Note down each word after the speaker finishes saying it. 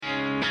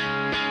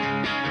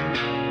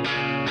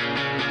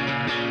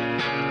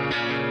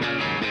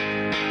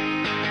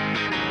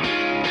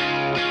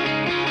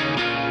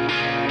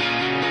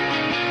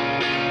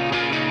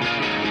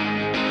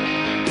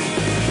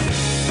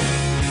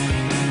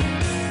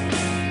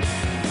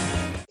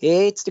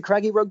It's the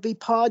Craggy Rugby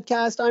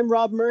Podcast. I'm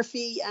Rob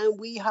Murphy, and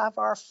we have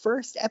our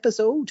first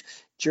episode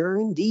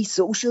during the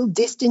social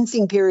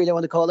distancing period, I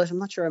want to call it. I'm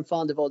not sure I'm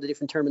fond of all the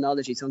different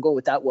terminology, so I'm going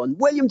with that one.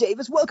 William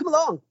Davis, welcome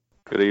along.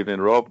 Good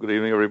evening, Rob. Good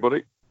evening,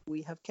 everybody.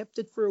 We have kept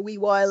it for a wee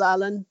while,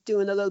 Alan,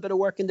 doing a little bit of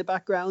work in the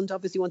background.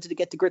 Obviously wanted to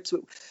get to grips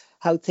with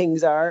how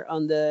things are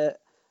on the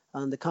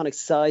Connacht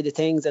side of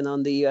things and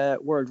on the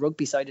World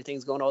Rugby side of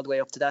things, going all the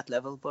way up to that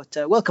level. But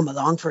welcome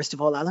along, first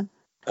of all, Alan.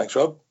 Thanks,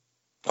 Rob.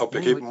 Hope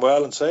you're keeping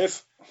well and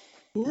safe.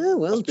 Yeah,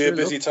 well, must be a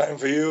busy time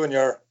for you and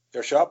your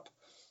shop.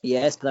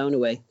 Yes, plowing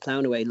away.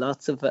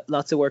 Lots of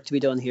work to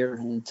be done here,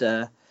 and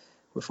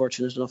we're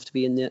fortunate enough to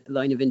be in the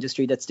line of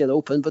industry that's still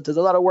open. But there's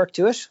a lot of work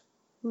to it,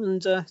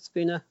 and it's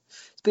been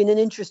an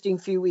interesting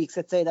few weeks.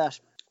 Let's say that.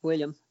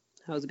 William,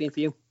 how's it been for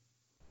you?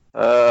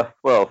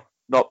 Well,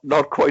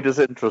 not quite as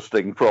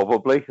interesting,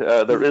 probably.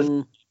 There is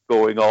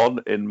going on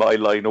in my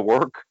line of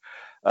work.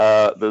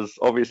 There's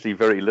obviously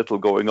very little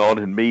going on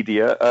in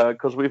media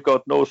because we've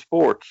got no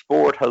sport.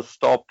 Sport has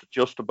stopped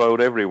just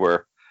about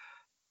everywhere.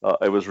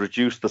 I was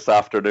reduced this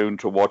afternoon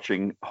to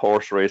watching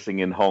horse racing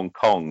in Hong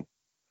Kong.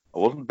 I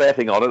wasn't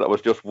betting on it. I was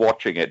just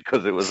watching it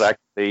because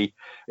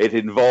it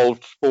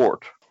involved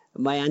sport.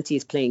 My auntie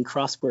is playing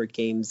crossword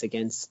games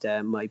against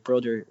my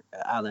brother,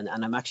 Alan,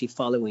 and I'm actually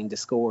following the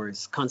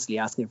scores, constantly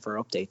asking for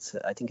updates.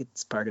 I think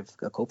it's part of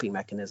a coping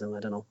mechanism.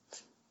 I don't know.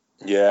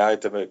 Yeah, I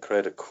had to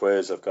create a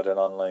quiz. I've got an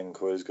online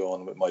quiz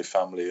going with my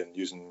family and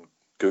using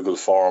Google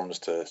Forms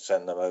to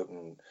send them out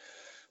and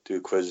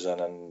do quizzes.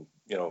 And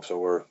so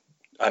we're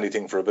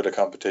anything for a bit of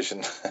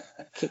competition.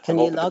 Can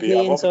you log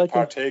me in so I can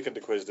partake in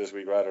the quiz this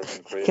week rather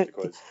than create the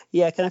quiz?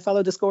 Yeah, can I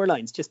follow the score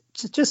lines? Just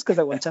because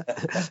I want to.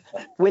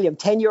 William,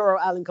 €10,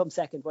 Alan comes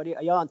second. Are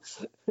you on?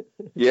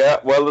 Yeah,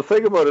 well, the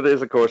thing about it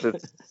is, of course,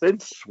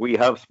 since we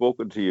have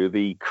spoken to you,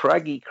 the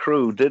Craggy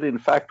crew did in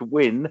fact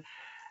win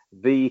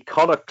the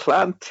Connacht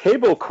Clan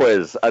table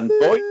quiz, and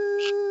boy,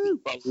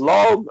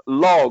 a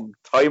long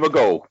time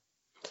ago.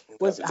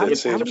 How many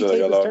tables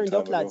turned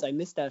up, lads? I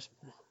missed that.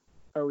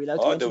 Are we allowed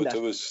to mention that?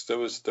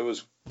 There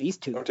was these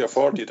two 30 or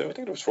 40. I think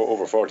there was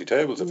over 40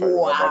 tables. If I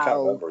remember, I can't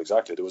remember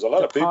exactly. There was a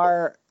lot of people.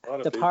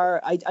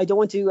 I don't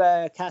want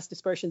to cast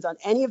aspersions on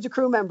any of the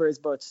crew members,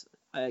 but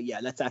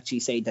let's actually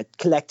say that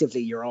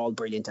collectively you're all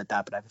brilliant at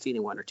that. But I have a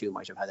feeling one or two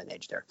might have had an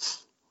edge there.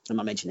 I'm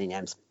not mentioning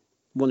names.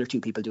 One or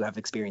two people do have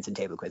experience in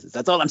table quizzes.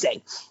 That's all I'm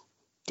saying.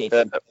 Dave.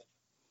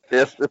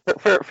 Yes,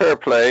 fair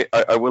play.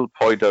 I will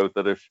point out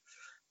that if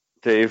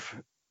Dave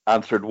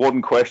answered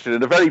one question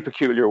in a very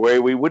peculiar way,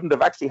 we wouldn't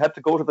have actually had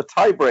to go to the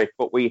tie-break,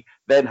 but we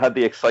then had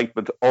the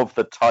excitement of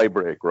the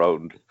tie-break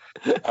round.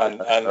 And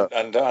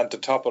to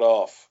top it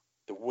off,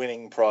 the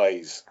winning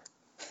prize.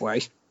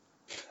 Right.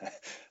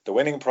 The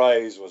winning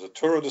prize was a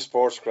tour of the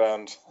sports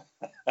ground.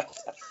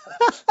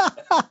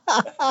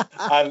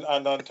 and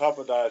on top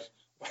of that,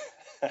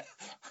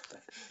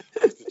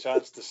 the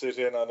chance to sit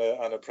in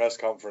on a press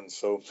conference.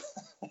 So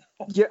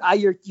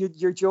you're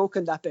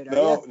joking that bit.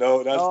 No,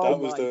 that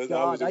was the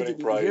winning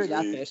prize. Hear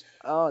that bit.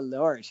 Oh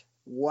Lord!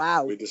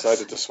 Wow. We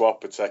decided to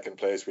swap at second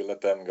place. We let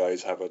them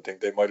guys have it. I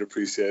think they might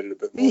appreciate it a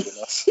bit more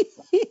than us.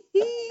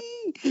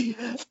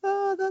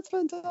 Oh, that's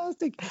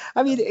fantastic.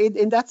 I mean,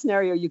 in that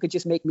scenario, you could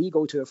just make me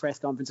go to a press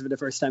conference for the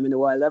first time in a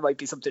while. That might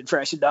be something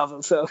fresh and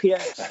novel. So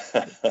yeah.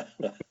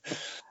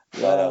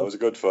 No, it was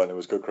good fun. It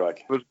was good crack.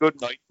 It was a good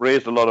night.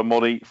 Raised a lot of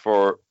money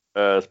for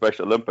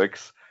Special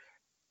Olympics.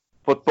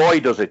 But boy,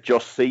 does it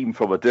just seem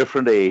from a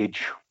different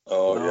age.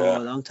 Oh yeah. A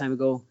long time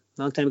ago.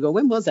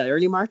 When was that?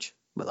 Early March?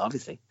 Well,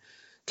 obviously.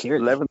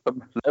 Clearly.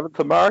 11th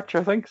of March,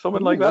 I think.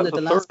 Something like that. One of the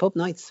last pub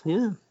nights.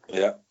 Yeah.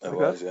 Yeah, it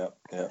was, yeah.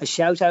 A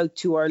shout out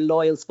to our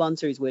loyal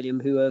sponsors,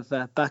 William, who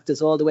have backed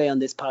us all the way on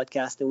this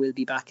podcast, and we'll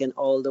be backing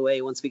all the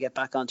way once we get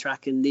back on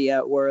track in the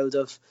world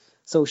of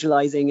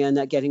socialising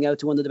and getting out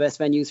to one of the best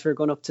venues for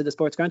going up to the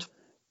sports ground.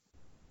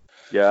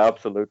 Yeah,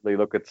 absolutely.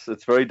 Look,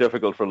 it's very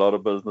difficult for a lot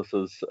of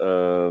businesses.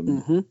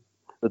 The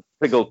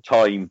difficult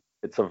time.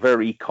 It's a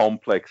very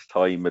complex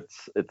time.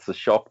 It's a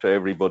shock to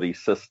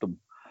everybody's system.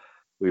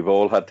 We've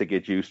all had to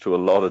get used to a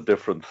lot of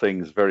different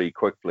things very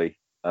quickly.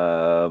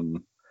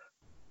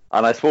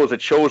 And I suppose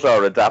it shows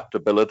our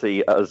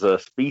adaptability as a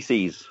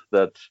species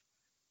that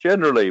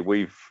generally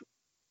we've,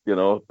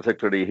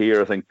 particularly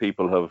here, I think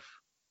people have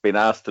been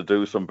asked to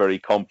do some very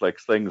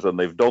complex things and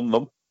they've done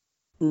them.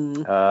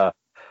 But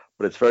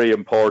it's very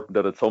important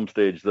that at some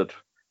stage that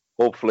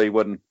hopefully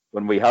when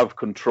we have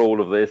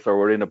control of this or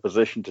we're in a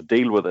position to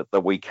deal with it,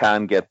 that we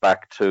can get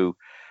back to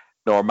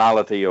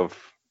normality of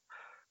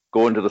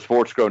going to the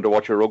sports ground to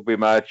watch a rugby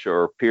match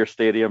or Pearse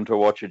Stadium to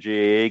watch a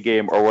GAA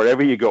game or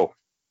wherever you go.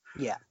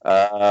 Yeah.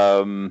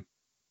 One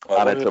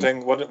of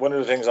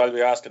the things I'll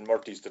be asking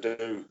Murty's to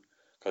do,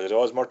 because it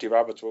was Murty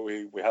Rabbits where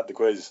we had the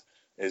quiz,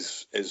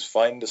 is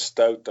find a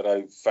stout that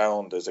I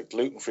found as a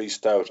gluten-free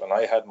stout, and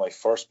I had my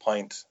first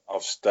pint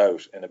of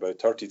stout in about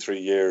 33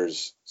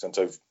 years since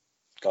I've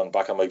gone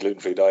back on my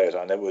gluten-free diet,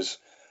 and it was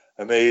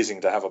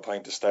amazing to have a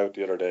pint of stout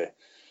the other day.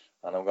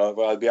 And I'm going,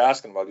 well, I'll be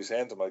asking him, I'll be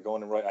saying to him, I'll go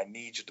in and right, I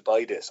need you to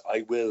buy this.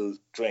 I will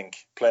drink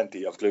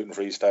plenty of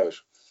gluten-free stout.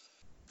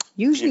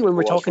 Usually when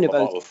we're talking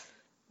about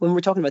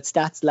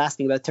stats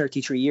lasting about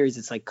 33 years,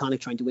 it's like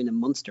Connacht trying to win a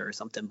Munster or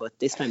something. But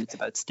this time it's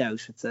about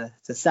Stout. It's a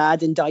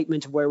sad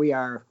indictment of where we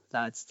are.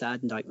 That's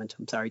sad indictment,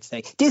 I'm sorry to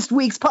say. This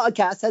week's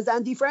podcast has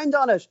Andy Friend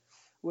on it.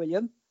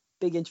 William,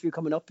 big interview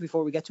coming up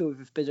before we get to it.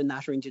 We've a bit of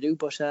nattering to do.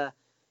 But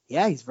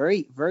yeah, he's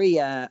very, very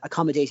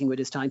accommodating with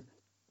his time.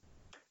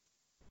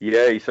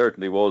 Yeah, he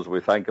certainly was.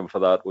 We thank him for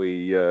that.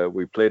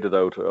 We played it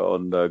out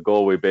on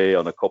Galway Bay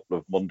on a couple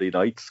of Monday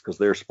nights because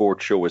their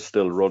sports show is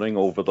still running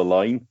Over the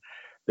Line.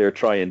 They're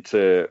trying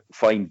to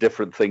find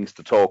different things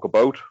to talk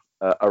about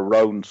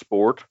around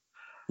sport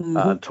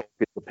and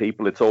talking to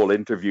people. It's all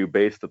interview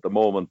based at the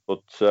moment,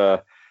 but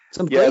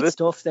some great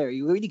stuff there.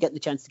 You're really getting the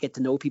chance to get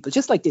to know people,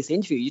 just like this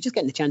interview. You're just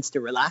getting the chance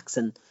to relax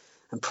and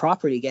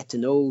properly get to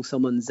know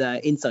someone's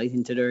insight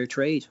into their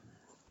trade.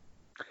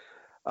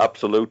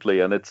 Absolutely,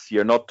 and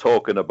you're not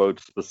talking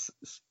about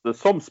there's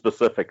some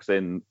specifics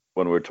in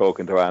when we're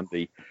talking to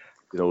Andy,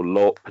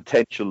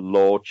 potential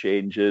law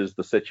changes,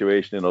 the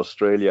situation in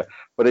Australia,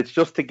 but it's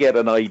just to get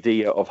an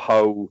idea of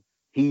how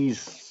he's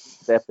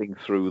stepping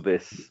through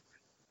this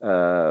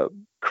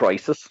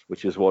crisis,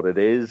 which is what it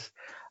is.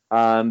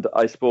 And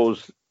I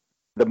suppose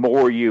the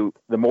more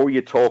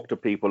you talk to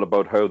people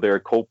about how they're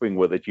coping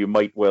with it, you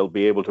might well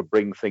be able to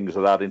bring things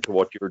of that into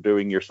what you're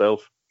doing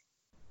yourself.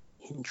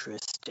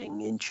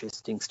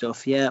 Interesting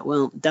stuff. Yeah,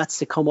 well, that's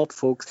to come up,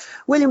 folks.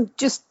 William,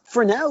 just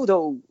for now,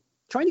 though,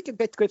 trying to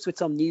get to grips with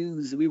some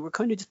news. We were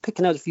kind of just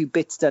picking out a few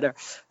bits that are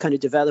kind of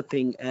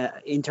developing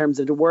in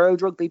terms of the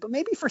world rugby, but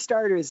maybe for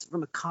starters,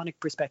 from a Connacht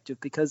perspective,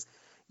 because,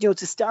 to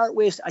start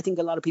with, I think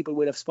a lot of people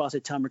would have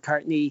spotted Tom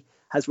McCartney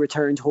has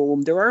returned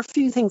home. There are a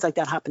few things like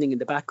that happening in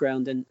the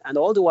background, and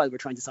all the while we're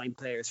trying to sign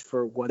players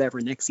for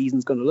whatever next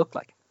season's going to look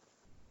like.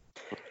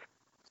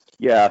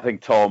 Yeah, I think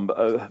Tom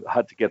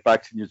had to get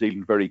back to New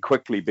Zealand very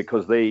quickly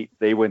because they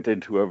went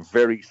into a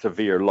very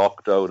severe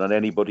lockdown, and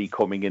anybody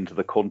coming into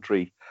the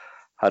country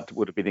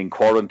would have been in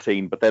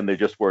quarantine, but then they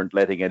just weren't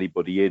letting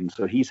anybody in.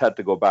 So he's had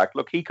to go back.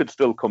 Look, he could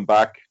still come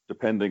back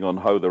depending on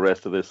how the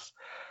rest of this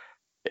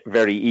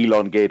very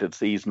elongated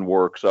season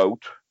works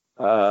out.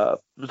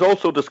 There's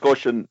also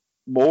discussion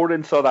more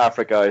in South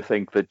Africa, I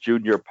think, that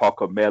Junior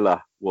Pokomela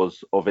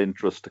was of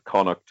interest to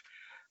Connacht,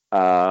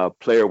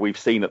 player we've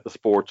seen at the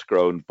sports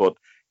ground, but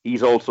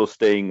he's also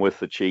staying with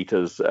the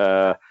Cheetahs.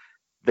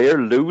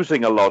 They're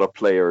losing a lot of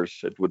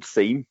players, it would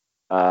seem,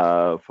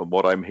 from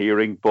what I'm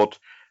hearing, but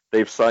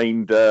they've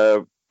signed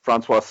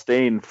Francois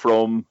Steyn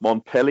from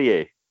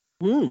Montpellier.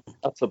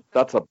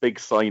 That's a big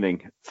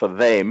signing for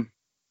them.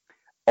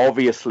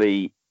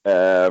 Obviously,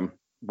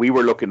 we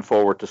were looking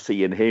forward to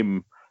seeing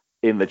him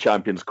in the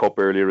Champions Cup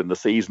earlier in the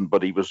season,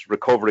 but he was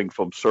recovering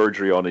from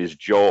surgery on his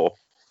jaw,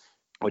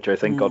 which I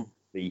think got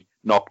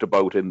knocked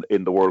about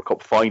in the World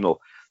Cup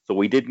final. So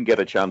we didn't get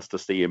a chance to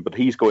see him, but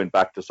he's going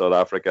back to South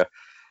Africa.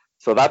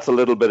 So that's a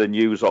little bit of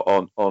news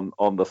on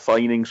the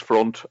signings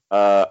front.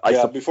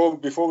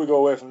 Before we go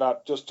away from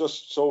that,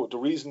 just so the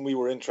reason we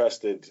were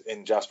interested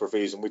in Jasper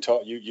Wiese, and we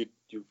talked, you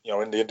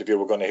in the interview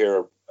we're going to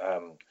hear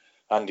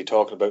Andy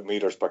talking about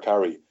meters per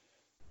carry.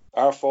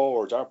 Our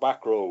forwards, our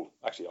back row,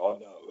 actually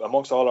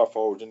amongst all our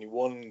forwards,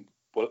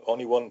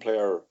 only one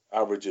player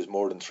averages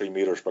more than 3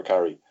 meters per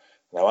carry.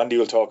 Now Andy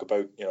will talk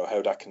about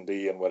how that can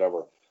be and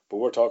whatever. But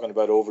we're talking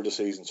about over the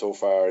season so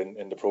far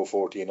in the Pro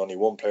 14, only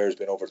one player has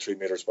been over 3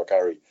 meters per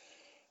carry,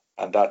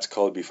 and that's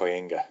Colby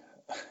Fainga.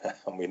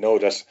 And we know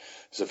that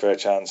there's a fair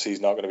chance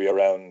he's not going to be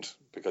around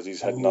because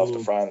he's heading off to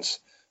France.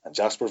 And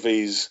Jasper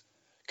Wiese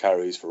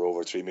carries for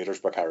over 3 meters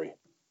per carry.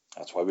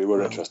 That's why we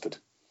were interested.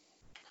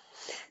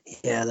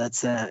 Yeah,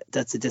 that's a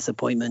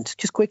disappointment.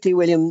 Just quickly,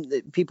 William,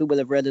 people will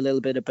have read a little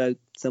bit about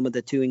some of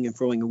the toing and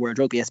froing of World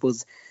Rugby. I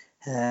suppose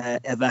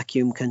a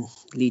vacuum can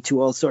lead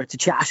to all sorts of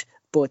chat.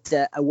 But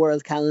a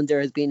world calendar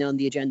has been on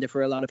the agenda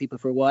for a lot of people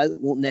for a while. It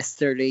won't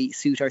necessarily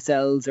suit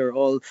ourselves or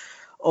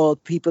all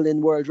people in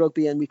world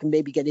rugby, and we can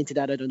maybe get into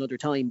that at another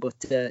time.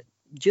 But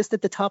just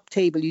at the top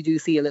table, you do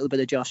see a little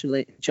bit of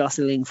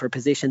jostling for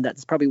position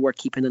that's probably worth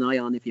keeping an eye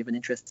on if you have an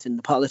interest in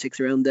the politics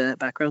around the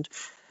background.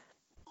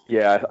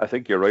 Yeah, I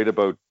think you're right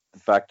about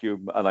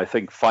vacuum, and I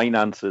think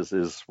finances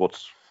is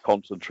what's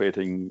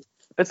concentrating.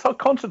 It's not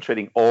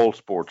concentrating all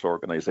sports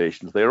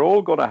organizations. They're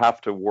all going to have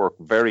to work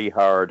very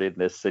hard in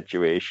this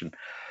situation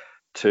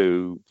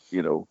to,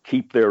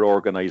 keep their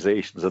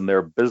organizations and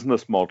their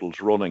business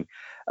models running.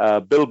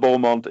 Bill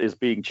Beaumont is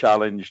being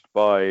challenged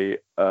by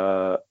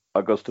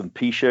Augustin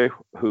Pichet,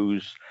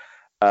 who's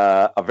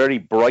a very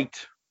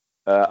bright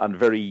and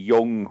very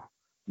young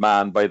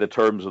man by the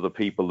terms of the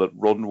people that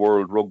run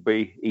World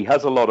Rugby. He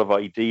has a lot of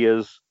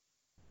ideas.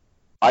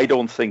 I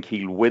don't think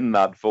he'll win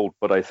that vote,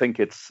 but I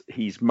think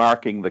he's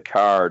marking the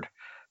card.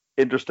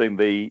 Interesting,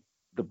 the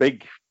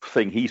big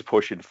thing he's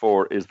pushing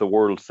for is the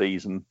World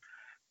season.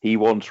 He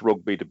wants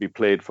rugby to be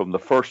played from the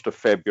 1st of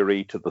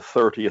February to the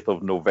 30th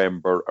of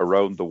November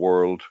around the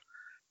world,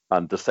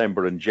 and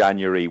December and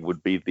January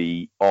would be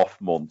the off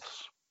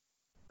months.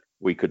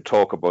 We could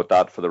talk about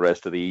that for the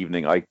rest of the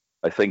evening. I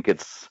think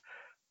it's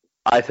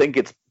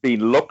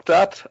been looked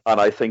at, and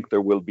I think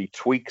there will be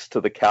tweaks to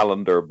the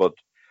calendar, but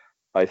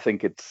I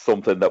think it's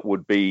something that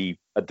would be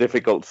a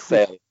difficult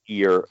sell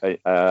here.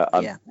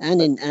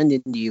 And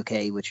in the UK,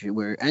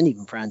 and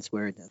even France,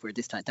 where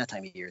that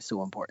time of year is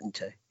so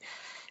important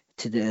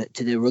to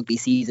the rugby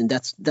season.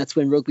 That's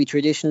when rugby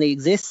traditionally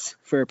exists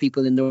for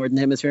people in the Northern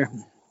Hemisphere.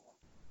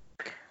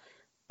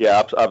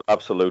 Yeah,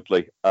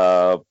 absolutely.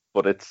 But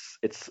it's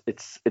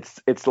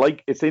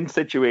like, it's in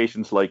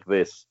situations like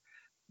this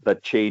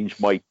that change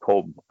might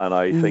come, and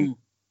I think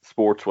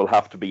sports will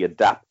have to be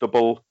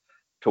adaptable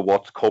to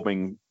what's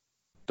coming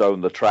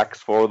down the tracks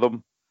for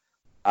them.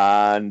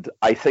 And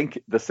I think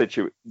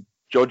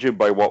judging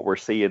by what we're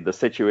seeing, the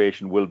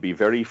situation will be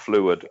very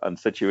fluid and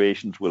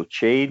situations will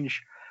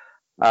change.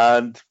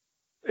 And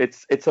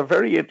it's a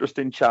very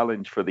interesting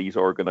challenge for these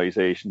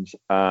organizations.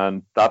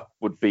 And that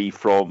would be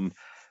from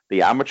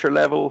the amateur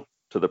level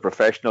to the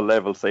professional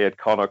level, say at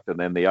Connacht, and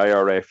then the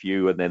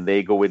IRFU, and then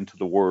they go into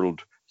the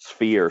world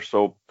sphere.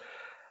 So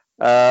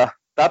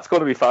that's going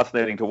to be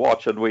fascinating to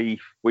watch. And we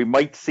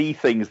might see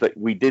things that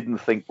we didn't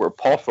think were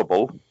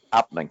possible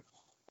happening.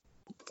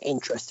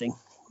 Interesting.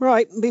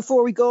 Right,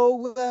 before we go,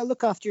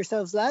 look after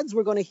yourselves, lads.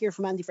 We're going to hear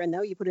from Andy Friend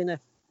now. You put in a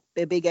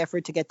big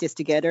effort to get this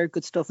together.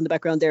 Good stuff in the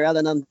background there,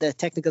 Alan, on the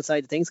technical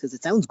side of things, because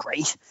it sounds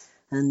great.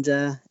 And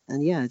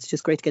yeah, it's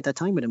just great to get that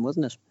time with him,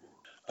 wasn't it?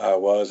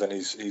 Was, and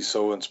he's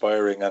so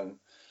inspiring. And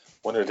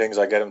one of the things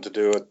I get him to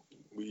do,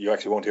 you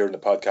actually won't hear it in the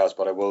podcast,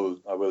 but I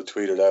will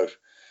tweet it out.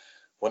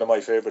 One of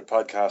my favourite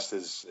podcasts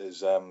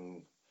is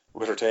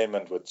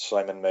Wittertainment with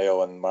Simon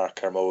Mayo and Mark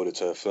Kermode.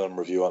 It's a film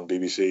review on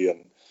BBC,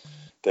 and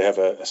they have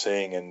a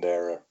saying in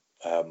there,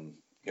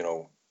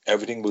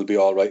 everything will be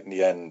all right in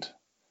the end.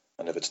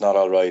 And if it's not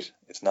all right,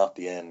 it's not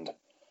the end.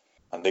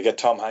 And they get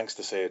Tom Hanks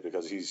to say it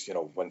because he's,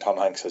 when Tom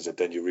Hanks says it,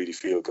 then you really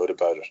feel good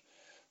about it.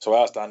 So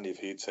I asked Andy if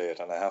he'd say it,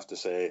 and I have to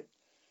say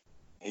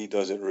he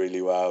does it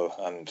really well.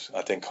 And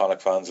I think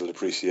Connacht fans will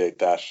appreciate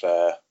that,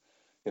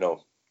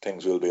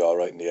 things will be all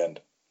right in the end.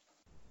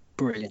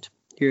 Brilliant.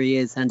 Here he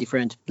is, Andy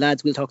Friend.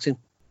 Lads, we'll talk soon.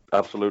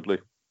 Absolutely.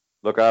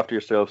 Look after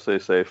yourself. Stay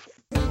safe.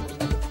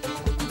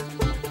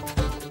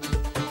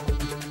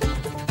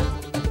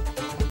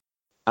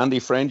 Andy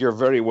Friend, you're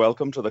very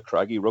welcome to the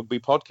Craggy Rugby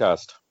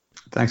Podcast.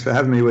 Thanks for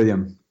having me,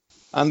 William.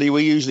 Andy,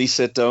 we usually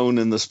sit down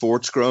in the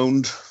sports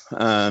ground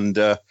and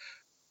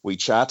we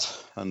chat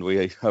and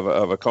we have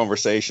a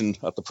conversation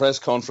at the press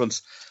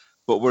conference,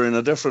 but we're in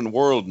a different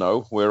world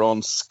now. We're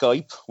on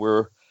Skype.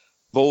 We're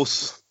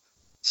both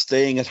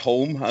staying at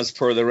home as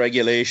per the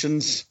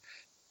regulations.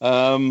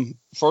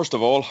 First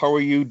of all, how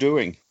are you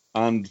doing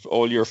and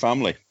all your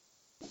family?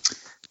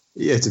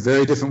 Yeah, it's a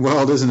very different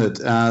world, isn't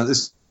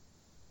it?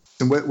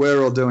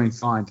 We're all doing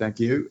fine,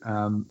 thank you.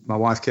 My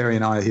wife Kerry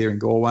and I are here in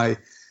Galway.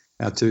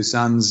 Our two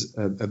sons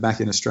are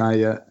back in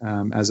Australia,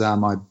 as are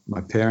my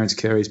parents,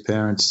 Kerry's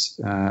parents,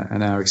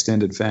 and our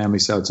extended family.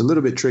 So it's a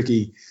little bit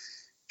tricky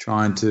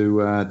trying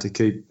to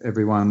keep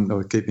everyone,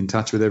 or keep in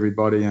touch with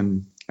everybody,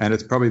 and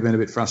it's probably been a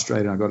bit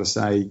frustrating, I've got to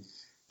say,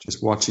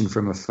 just watching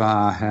from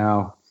afar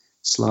how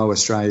slow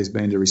Australia's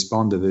been to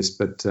respond to this.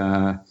 But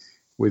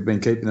we've been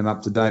keeping them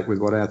up to date with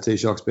what our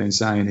Taoiseach's been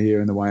saying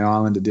here and the way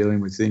Ireland are dealing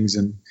with things.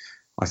 And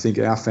I think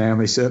our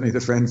family, certainly the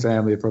Friend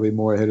family, are probably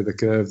more ahead of the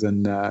curve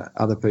than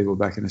other people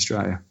back in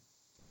Australia.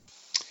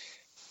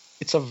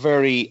 It's a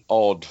very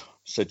odd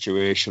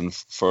situation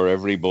for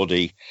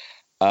everybody.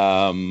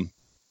 In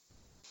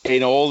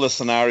all the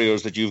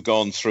scenarios that you've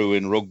gone through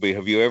in rugby,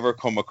 have you ever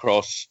come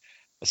across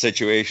a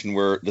situation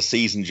where the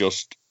season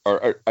just,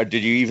 or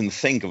did you even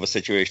think of a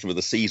situation where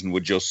the season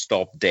would just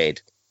stop dead?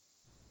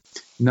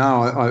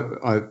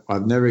 No,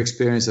 I've never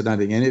experienced. I don't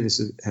think any of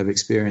us have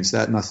experienced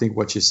that. And I think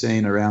what you're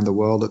seeing around the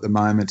world at the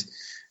moment,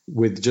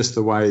 with just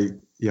the way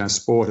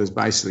sport has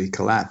basically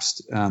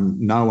collapsed,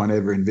 no one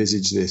ever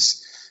envisaged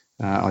this.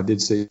 I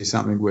did see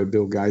something where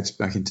Bill Gates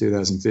back in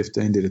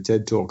 2015 did a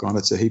TED talk on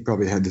it, so he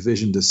probably had the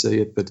vision to see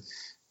it, but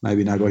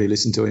maybe nobody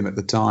listened to him at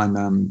the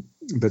time.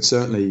 But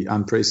certainly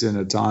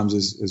unprecedented times,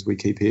 as we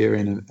keep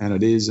hearing, and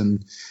it is.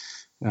 And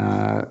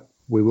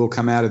we will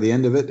come out at the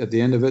end of it,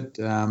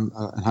 and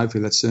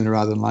hopefully that's sooner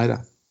rather than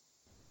later.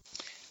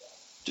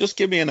 Just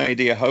give me an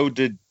idea. How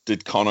did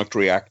Connacht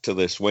react to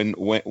this?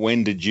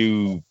 When did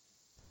you?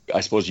 I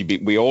suppose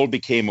we all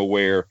became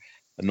aware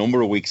a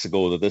number of weeks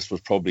ago that this was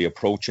probably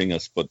approaching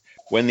us. But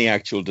when the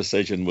actual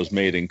decision was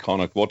made in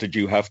Connacht, what did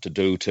you have to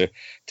do to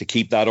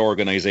keep that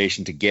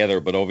organisation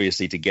together, but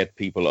obviously to get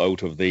people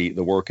out of the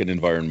working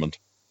environment?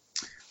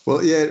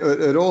 Well, yeah,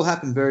 it all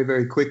happened very,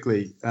 very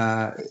quickly,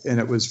 and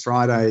it was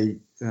Friday.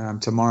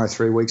 Tomorrow,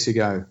 3 weeks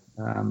ago,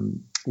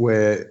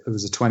 where it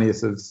was the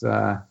 20th of,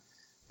 I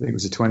think it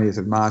was the 20th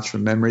of March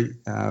from memory,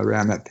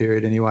 around that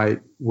period anyway,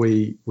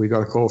 we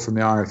got a call from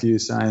the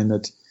IRFU saying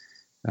that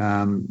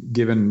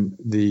given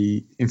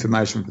the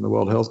information from the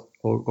World Health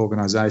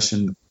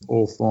Organization,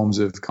 all forms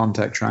of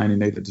contact training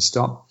needed to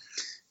stop.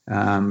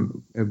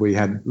 We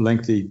had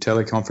lengthy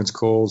teleconference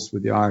calls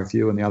with the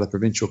IRFU and the other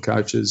provincial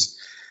coaches.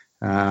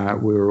 We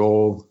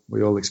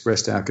all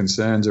expressed our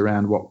concerns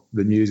around what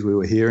the news we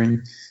were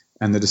hearing.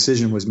 And the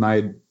decision was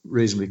made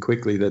reasonably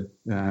quickly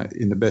that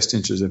in the best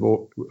interest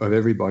of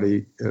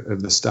everybody,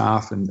 of the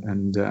staff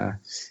and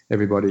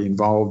everybody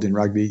involved in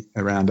rugby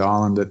around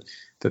Ireland,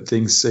 that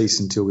things cease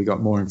until we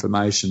got more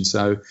information.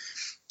 So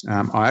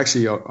I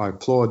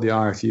applaud the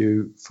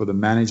RFU for the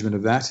management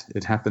of that.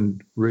 It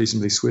happened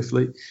reasonably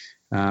swiftly.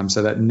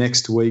 So that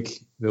next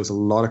week, there was a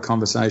lot of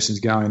conversations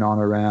going on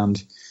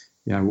around,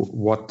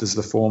 what does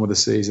the form of the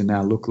season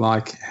now look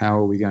like? How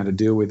are we going to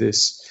deal with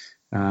this?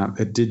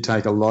 It did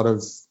take a lot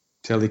of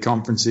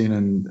teleconferencing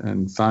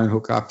and phone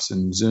hookups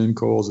and Zoom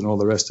calls and all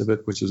the rest of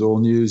it, which was all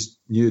new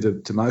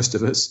to most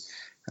of us.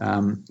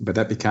 But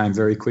that became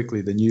very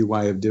quickly the new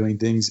way of doing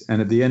things.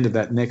 And at the end of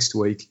that next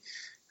week,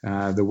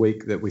 the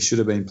week that we should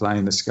have been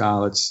playing the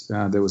Scarlets,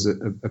 there was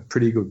a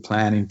pretty good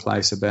plan in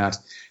place about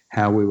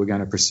how we were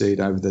going to proceed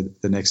over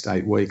the next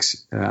 8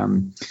 weeks.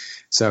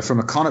 So from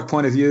a Connacht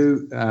point of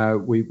view,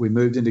 we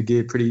moved into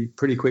gear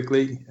pretty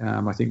quickly.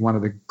 I think one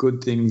of the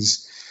good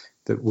things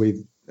that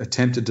we've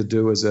attempted to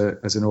do as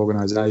an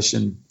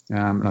organisation,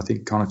 and I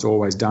think Connacht's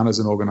always done as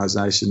an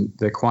organisation,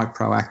 they're quite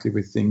proactive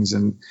with things,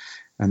 and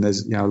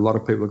there's a lot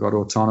of people have got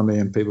autonomy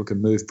and people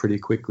can move pretty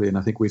quickly, and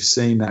I think we've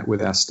seen that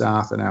with our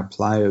staff and our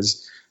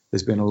players.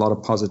 There's been a lot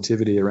of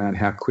positivity around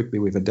how quickly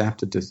we've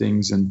adapted to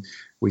things, and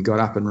we got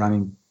up and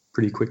running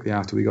pretty quickly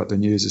after we got the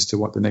news as to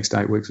what the next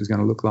 8 weeks was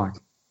going to look like.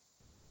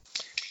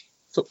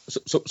 So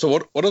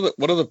what are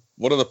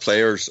the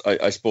players?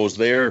 I suppose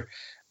they're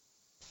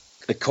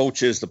the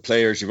coaches, the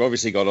players. You've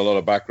obviously got a lot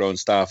of background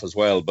staff as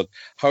well, but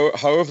how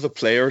have the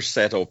players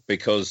set up?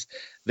 Because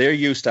they're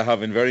used to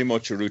having very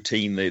much a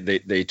routine.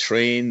 They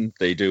train,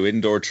 they do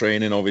indoor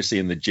training, obviously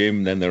in the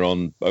gym. Then they're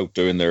out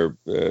doing their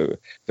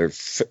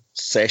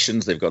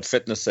sessions. They've got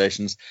fitness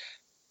sessions,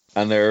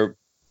 and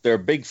they're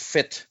big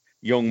fit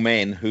young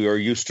men who are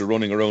used to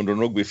running around on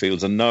rugby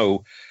fields, and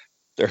now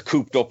they're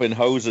cooped up in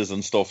houses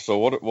and stuff. So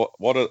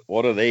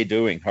what are they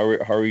doing? How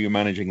are you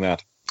managing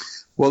that?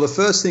 Well, the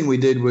first thing we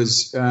did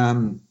was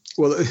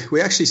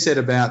we actually set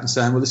about and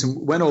saying, well, listen,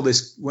 when all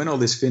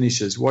this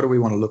finishes, what do we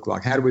want to look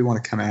like? How do we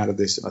want to come out of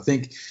this? And I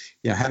think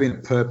having a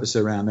purpose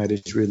around that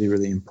is really,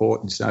 really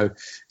important. So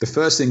the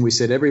first thing we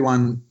said,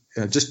 everyone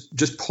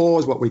just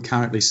pause what we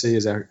currently see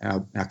as our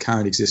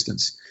current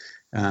existence,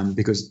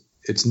 because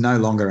it's no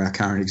longer our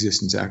current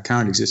existence. Our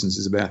current existence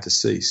is about to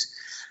cease.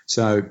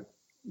 So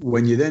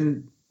when you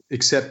then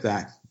accept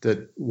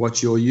that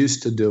what you're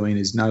used to doing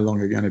is no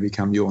longer going to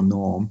become your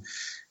norm,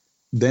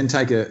 then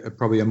take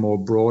probably a more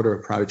broader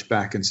approach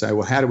back and say,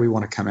 well, how do we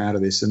want to come out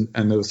of this? And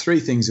there were 3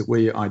 things that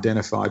we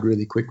identified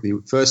really quickly.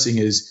 First thing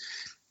is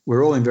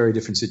we're all in very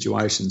different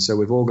situations. So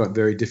we've all got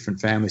very different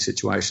family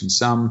situations.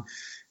 Some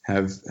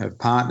have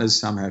partners,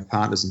 some have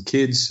partners and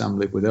kids, some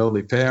live with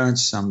elderly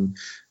parents, some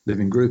live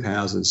in group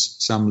houses,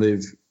 some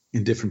live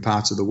in different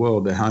parts of the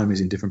world. Their home is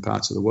in different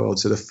parts of the world.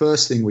 So the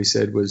first thing we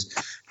said was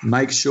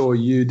make sure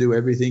you do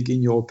everything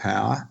in your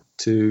power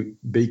to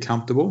be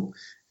comfortable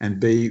and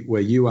be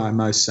where you are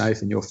most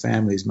safe and your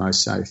family is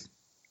most safe.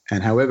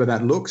 And however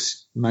that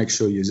looks, make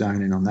sure you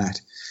zone in on that.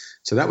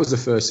 So that was the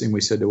first thing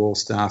we said to all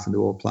staff and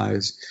to all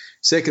players.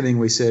 Second thing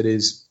we said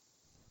is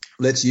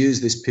let's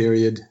use this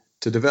period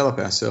to develop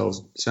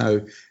ourselves.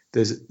 So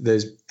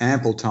there's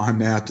ample time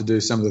now to do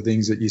some of the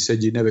things that you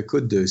said you never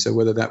could do. So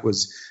whether that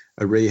was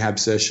a rehab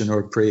session or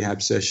a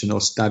prehab session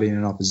or studying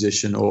an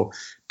opposition or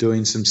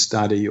doing some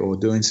study or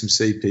doing some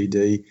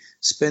CPD,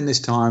 spend this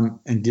time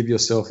and give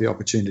yourself the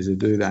opportunity to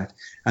do that.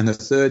 And the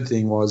third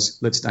thing was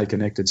let's stay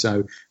connected.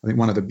 So I think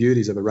one of the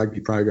beauties of a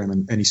rugby program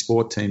and any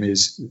sport team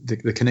is the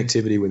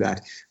connectivity with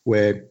that,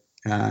 where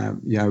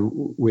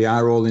we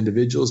are all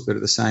individuals, but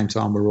at the same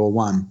time we're all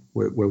one.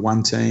 We're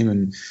one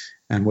team,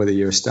 and whether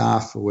you're a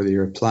staff or whether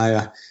you're a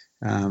player,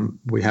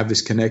 we have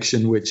this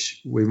connection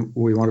which we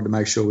wanted to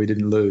make sure we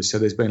didn't lose. So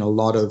there's been a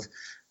lot of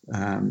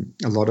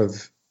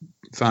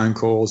phone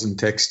calls and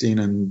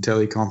texting and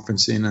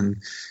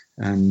teleconferencing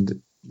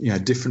and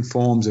different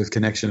forms of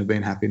connection have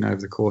been happening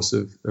over the course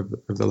of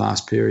the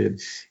last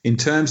period. In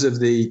terms of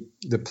the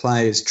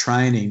players'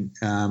 training,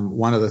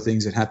 one of the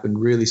things that happened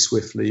really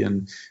swiftly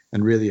and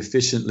really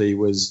efficiently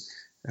was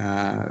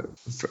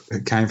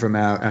came from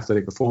our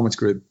athletic performance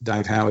group.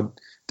 Dave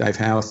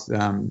Howarth,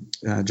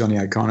 Johnny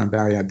O'Connor and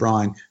Barry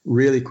O'Brien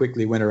really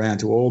quickly went around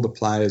to all the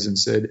players and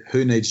said,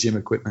 who needs gym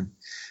equipment?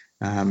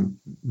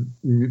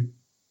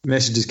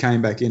 Messages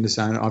came back in to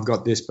saying, I've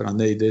got this, but I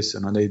need this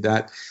and I need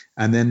that.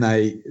 And then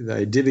they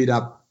divvied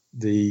up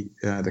the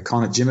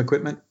Connacht gym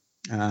equipment.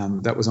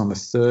 That was on the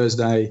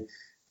Thursday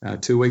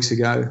 2 weeks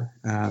ago.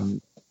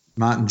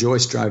 Martin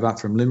Joyce drove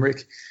up from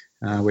Limerick.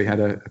 We had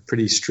a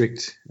pretty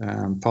strict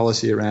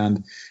policy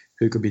around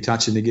who could be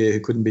touching the gear, who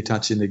couldn't be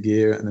touching the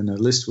gear, and then a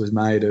list was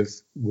made of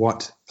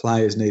what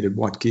players needed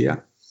what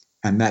gear.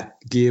 And that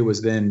gear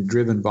was then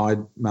driven by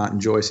Martin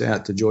Joyce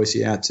out to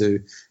the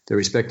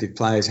respective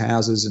players'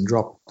 houses and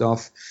dropped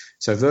off.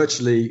 So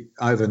virtually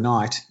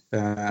overnight,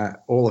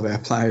 all of our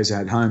players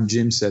had home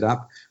gyms set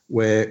up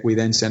where we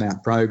then sent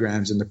out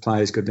programs and the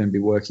players could then be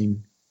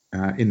working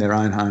in their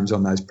own homes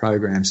on those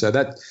programs. So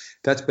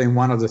that's been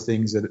one of the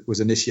things that was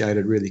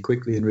initiated really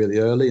quickly and really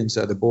early. And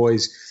so the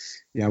boys,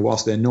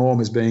 whilst their norm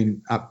has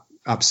been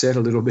upset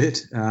a little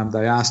bit,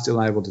 they are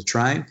still able to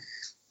train,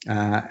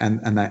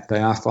 and they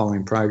are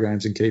following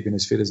programs and keeping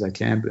as fit as they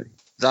can be.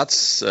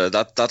 That's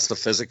the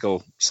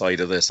physical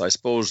side of this. I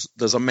suppose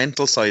there's a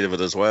mental side of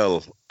it as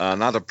well,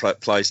 and that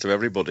applies to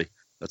everybody.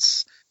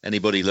 That's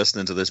anybody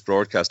listening to this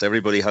broadcast.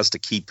 Everybody has to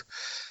keep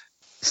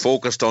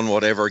focused on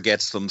whatever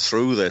gets them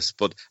through this.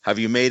 But have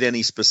you made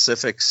any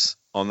specifics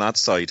on that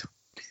side?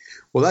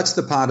 Well, that's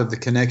the part of the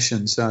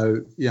connection.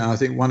 So, I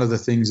think one of the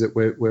things that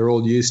we're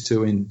all used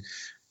to in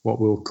what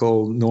we'll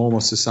call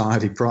normal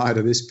society prior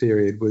to this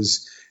period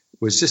was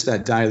just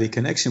that daily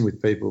connection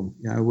with people.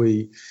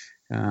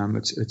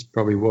 It's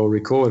probably well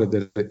recorded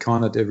that at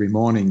Connacht every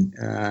morning,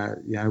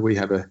 we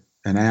have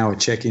an hour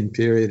check-in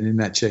period, and in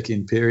that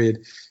check-in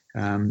period,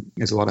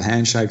 there's a lot of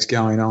handshakes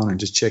going on and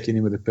just checking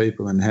in with the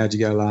people and how'd you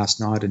go last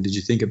night and did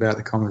you think about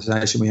the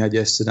conversation we had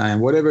yesterday and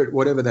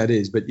whatever that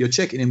is. But you're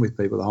checking in with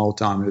people the whole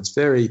time, and it's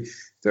very,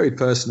 very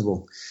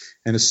personable.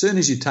 And as soon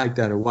as you take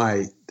that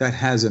away, that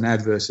has an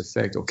adverse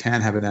effect, or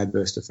can have an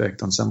adverse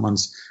effect, on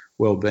someone's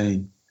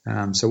well-being.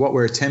 So what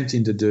we're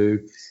attempting to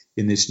do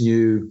in this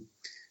new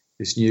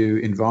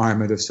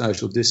environment of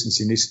social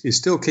distancing is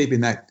still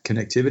keeping that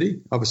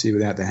connectivity, obviously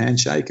without the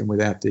handshake and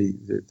without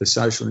the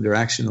social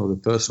interaction or the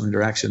personal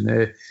interaction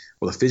there,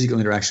 or the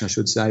physical interaction, I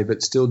should say,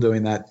 but still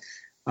doing that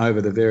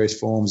over the various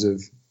forms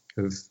of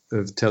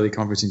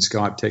teleconferencing,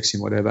 Skype,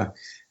 texting, whatever.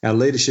 Our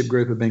leadership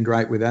group have been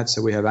great with that.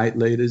 So we have 8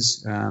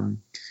 leaders.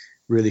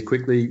 Really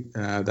quickly,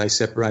 they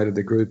separated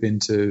the group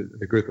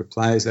of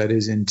players, that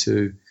is,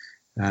 into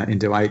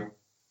 8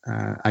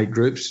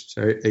 groups.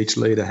 So each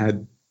leader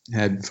had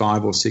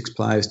 5 or 6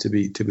 players to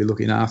be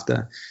looking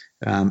after.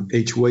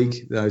 Each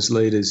week, those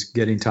leaders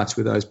get in touch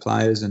with those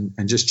players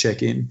and just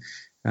check in,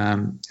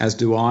 as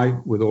do I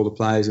with all the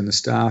players and the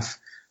staff,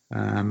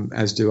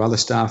 as do other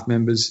staff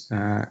members.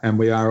 And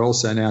we are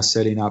also now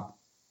setting up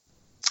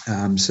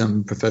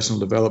some professional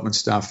development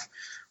stuff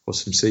or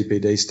some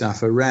CPD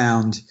stuff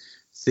around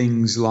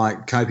things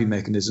like coping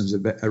mechanisms,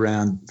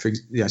 around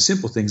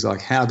simple things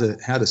like how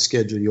to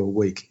schedule your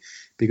week.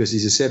 Because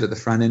as you said at the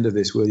front end of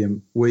this,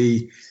 William,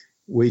 we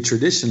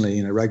traditionally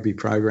in a rugby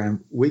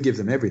program, we give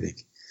them everything.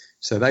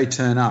 So they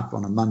turn up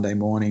on a Monday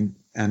morning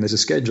and there's a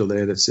schedule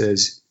there that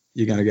says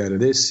you're going to go to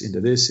this, into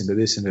this, into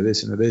this, into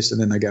this, into this,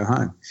 and then they go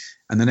home.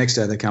 And the next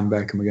day they come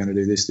back and we're going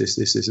to do this, this,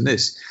 this, this, and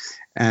this.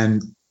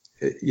 And,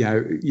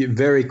 you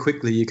very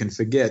quickly you can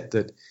forget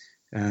that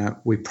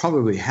we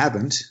probably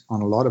haven't,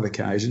 on a lot of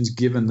occasions,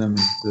 given them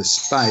the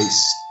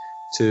space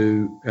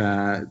to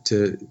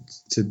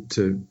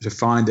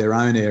find their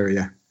own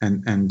area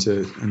and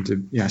to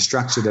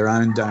structure their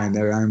own day and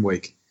their own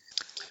week.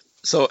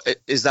 So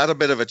is that a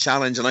bit of a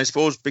challenge? And I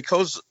suppose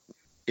because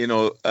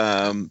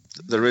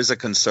there is a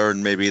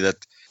concern maybe that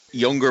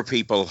younger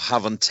people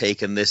haven't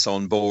taken this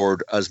on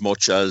board as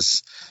much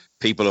as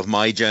people of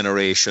my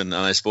generation,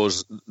 and I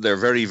suppose they're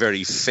very,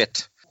 very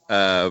fit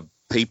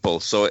people.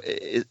 So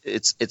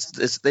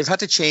it's they've had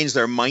to change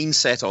their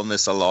mindset on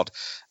this a lot,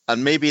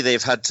 and maybe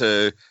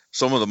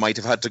some of them might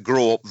have had to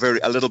grow up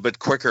a little bit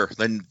quicker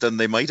than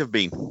they might have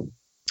been.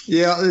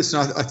 Yeah, listen,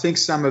 I think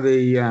some of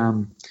the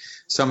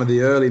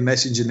early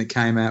messaging that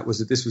came out was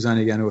that this was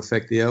only going to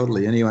affect the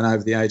elderly. Anyone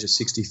over the age of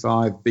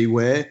 65,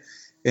 beware.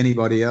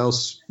 Anybody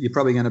else, you're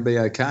probably going to be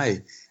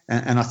okay.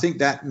 And I think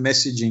that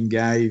messaging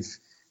gave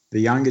the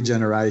younger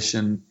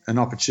generation an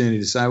opportunity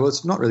to say, well,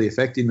 it's not really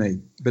affecting me.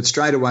 But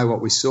straight away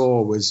what we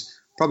saw was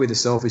probably the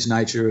selfish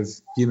nature of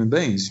human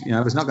beings.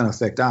 If it's not going to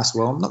affect us,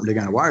 well, I'm not really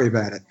going to worry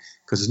about it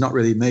because it's not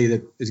really me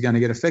that is going to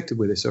get affected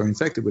with this or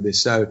infected with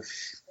this. So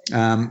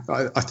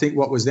I think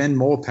what was then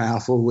more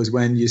powerful was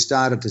when you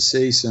started to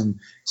see some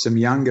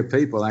younger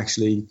people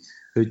actually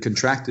who'd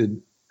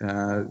contracted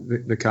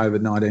the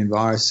COVID-19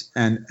 virus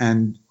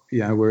and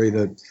were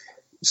either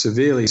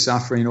severely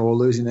suffering or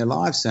losing their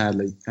lives,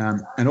 sadly.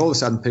 And all of a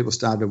sudden people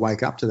started to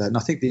wake up to that. And I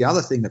think the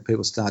other thing that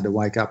people started to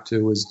wake up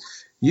to was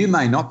you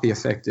may not be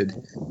affected,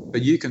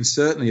 but you can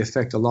certainly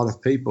affect a lot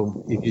of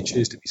people if you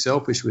choose to be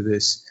selfish with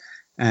this.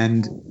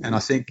 And I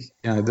think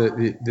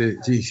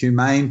the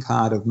humane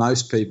part of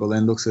most people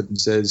then looks at it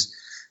and says,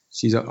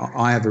 "Geez,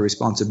 I have a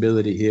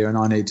responsibility here, and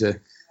I need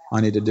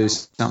to do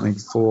something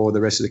for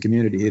the rest of the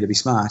community here to be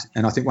smart."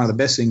 And I think one of the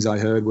best things I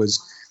heard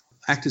was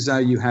act as though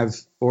you have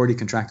already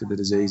contracted the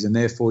disease, and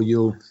therefore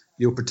you'll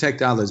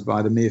protect others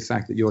by the mere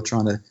fact that you're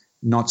trying to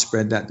not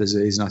spread that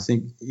disease. And I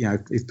think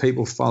if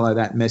people follow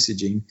that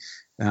messaging,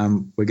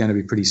 we're going to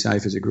be pretty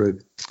safe as a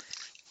group.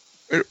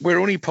 We're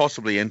only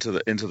possibly into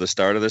the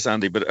start of this,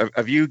 Andy, but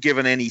have you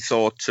given any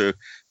thought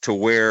to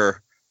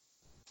where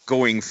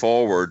going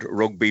forward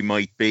rugby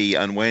might be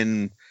and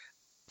when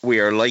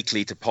we are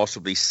likely to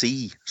possibly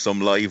see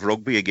some live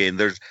rugby again?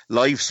 There's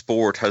live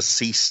sport has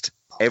ceased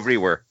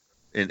everywhere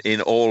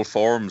in all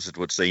forms, it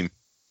would seem.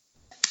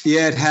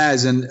 Yeah, it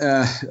has, and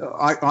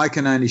I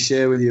can only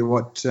share with you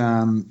what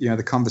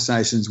the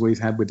conversations we've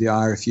had with the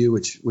IRFU,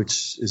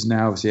 which is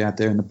now obviously out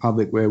there in the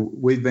public, where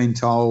we've been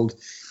told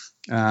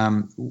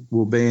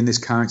we'll be in this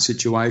current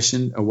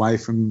situation away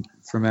from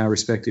our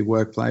respective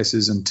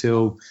workplaces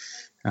until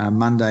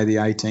Monday, the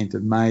 18th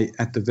of May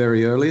at the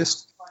very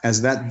earliest.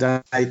 As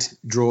that date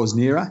draws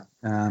nearer,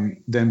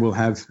 then we'll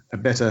have a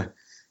better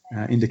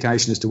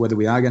indication as to whether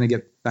we are going to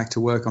get back to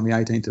work on the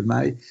 18th of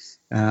May.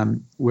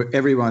 Where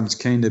everyone's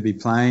keen to be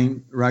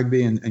playing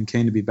rugby and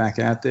keen to be back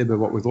out there, but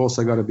what we've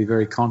also got to be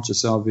very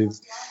conscious of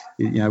is,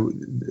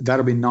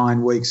 that'll be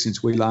 9 weeks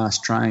since we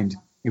last trained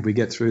if we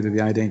get through to the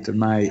 18th of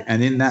May.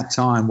 And in that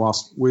time,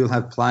 whilst we'll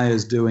have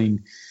players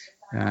doing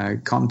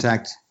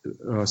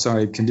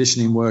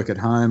conditioning work at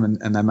home,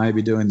 and they may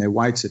be doing their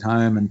weights at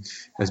home and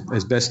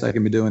as best they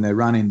can be doing their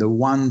running, the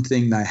one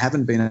thing they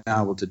haven't been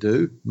able to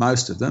do,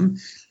 most of them,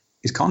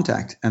 is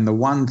contact. And the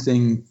one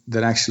thing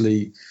that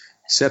actually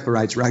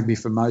separates rugby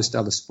from most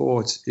other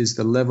sports is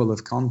the level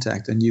of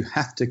contact, and you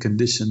have to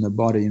condition the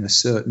body in a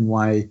certain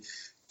way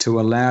to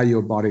allow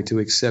your body to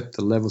accept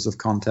the levels of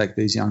contact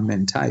these young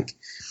men take.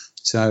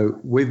 So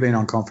we've been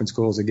on conference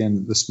calls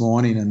again this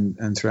morning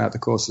and throughout the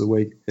course of the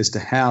week as to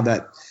how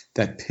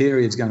that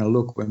period's going to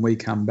look when we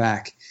come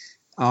back.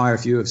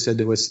 IRFU have said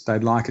to us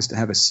they'd like us to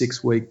have a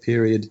 6-week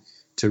period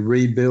to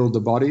rebuild the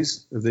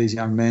bodies of these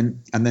young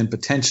men, and then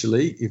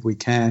potentially, if we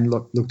can,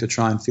 look to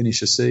try and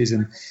finish a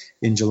season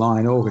in July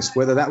and August.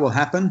 Whether that will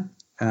happen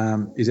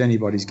is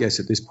anybody's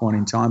guess at this point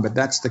in time, but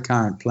that's the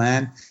current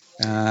plan.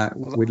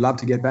 We'd love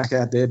to get back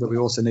out there, but we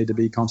also need to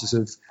be conscious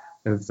of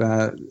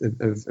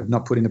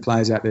not putting the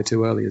players out there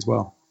too early as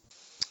well.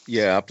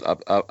 Yeah,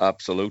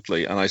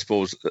 absolutely. And I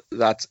suppose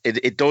that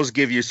it does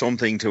give you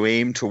something to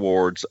aim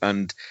towards,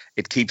 and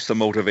it keeps the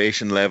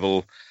motivation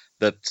level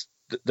that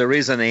there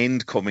is an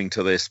end coming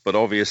to this, but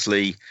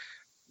obviously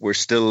we're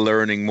still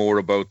learning more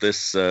about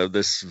this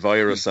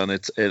virus and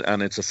its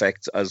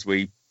effects as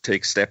we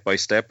take step by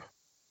step.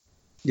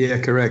 Yeah,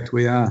 correct.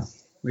 We are.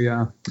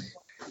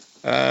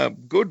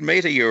 Good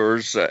mate of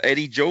yours,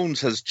 Eddie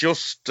Jones, has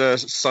just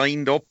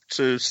signed up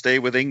to stay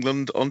with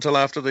England until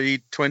after the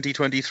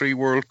 2023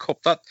 World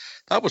Cup. That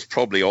was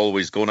probably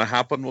always going to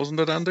happen, wasn't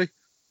it, Andy?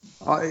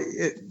 I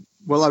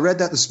read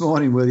that this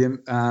morning,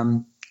 William.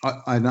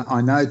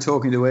 I know,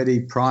 talking to Eddie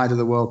prior to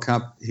the World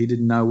Cup, he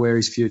didn't know where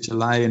his future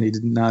lay, and he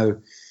didn't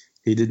know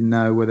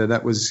whether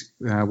that was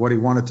what he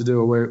wanted to do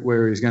or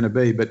where he was going to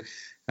be. But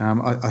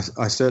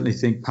I certainly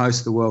think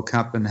post the World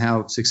Cup and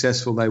how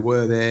successful they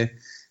were there,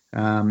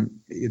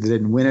 they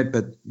didn't win it,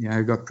 but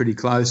got pretty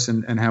close,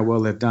 and how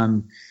well they've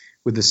done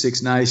with the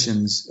Six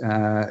Nations,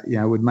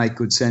 would make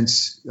good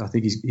sense. I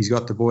think he's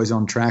got the boys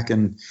on track,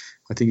 and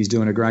I think he's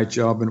doing a great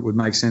job, and it would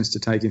make sense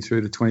to take him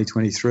through to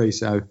 2023.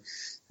 So.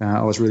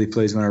 I was really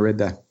pleased when I read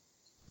that.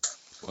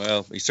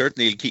 Well,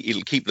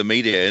 he'll keep the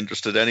media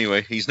interested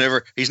anyway. He's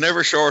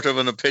never short of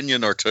an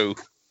opinion or two.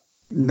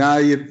 No,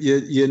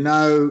 you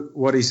know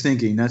what he's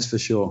thinking, that's for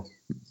sure.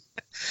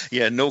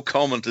 Yeah, no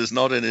comment is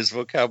not in his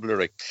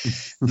vocabulary.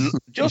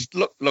 Just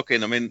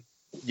looking, I mean,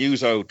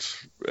 news out.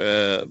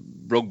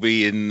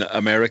 Rugby in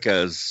America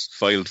has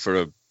filed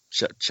for a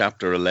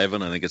Chapter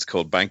 11, I think it's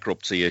called,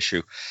 bankruptcy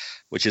issue,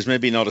 which is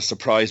maybe not a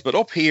surprise. But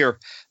up here,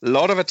 a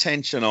lot of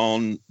attention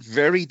on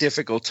very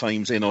difficult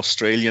times in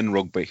Australian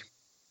rugby.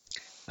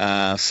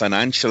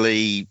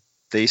 Financially,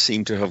 they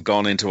seem to have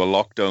gone into a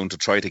lockdown to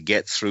try to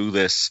get through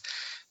this.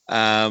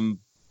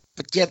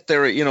 But yet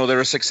they're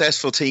a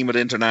successful team at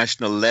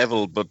international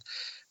level. But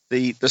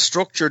the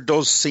structure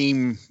does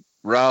seem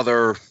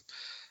rather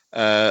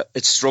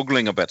it's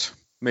struggling a bit.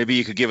 Maybe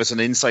you could give us an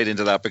insight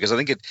into that, because I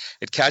think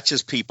it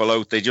catches people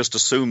out. They just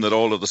assume that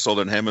all of the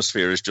Southern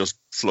Hemisphere is just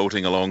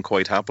floating along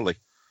quite happily.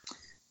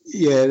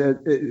 Yeah,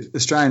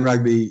 Australian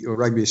rugby, or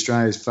Rugby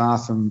Australia, is far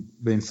from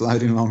being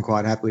floating along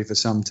quite happily for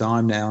some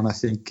time now. And I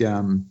think,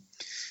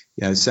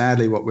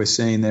 sadly, what we're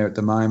seeing there at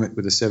the moment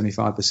with the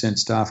 75%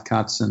 staff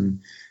cuts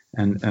and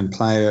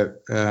player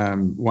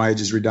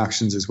wages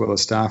reductions as well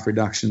as staff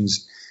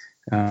reductions,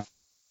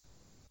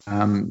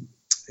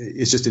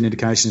 it's just an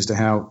indication as to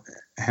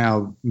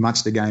how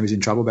much the game is in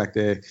trouble back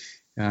there.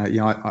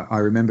 I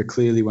remember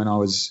clearly when I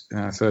was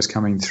first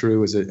coming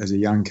through as a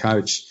young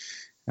coach,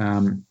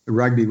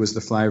 rugby was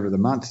the flavour of the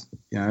month.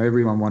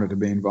 Everyone wanted to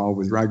be involved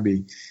with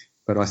rugby,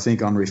 but I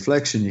think on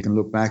reflection you can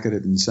look back at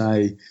it and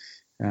say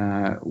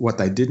what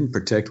they didn't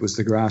protect was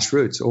the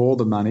grassroots. All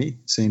the money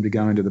seemed to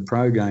go into the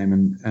pro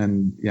game,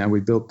 and we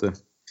built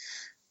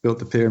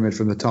the pyramid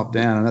from the top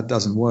down, and that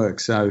doesn't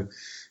work. So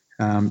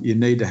you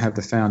need to have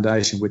the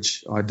foundation,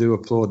 which I do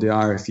applaud the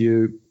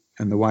IRFU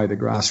and the way the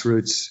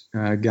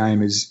grassroots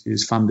game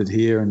is funded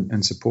here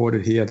and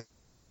supported here.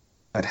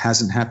 That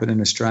hasn't happened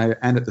in Australia.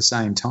 And at the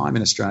same time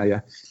in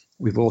Australia,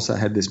 we've also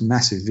had this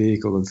massive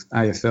vehicle of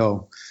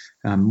AFL,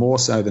 more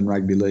so than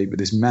rugby league, but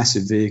this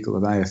massive vehicle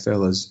of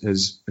AFL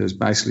has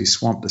basically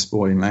swamped the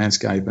sporting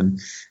landscape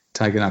and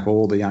taken up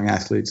all the young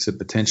athletes that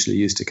potentially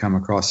used to come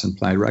across and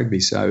play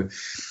rugby. So,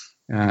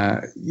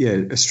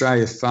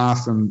 Australia far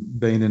from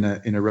being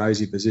in a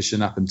rosy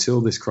position up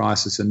until this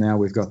crisis, and now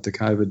we've got the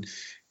COVID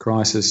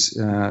crisis.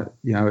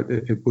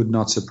 It would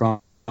not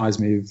surprise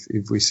me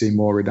if we see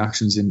more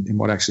reductions in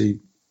what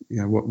actually,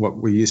 what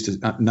we used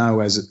to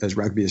know as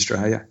Rugby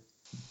Australia.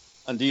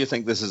 And do you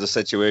think this is a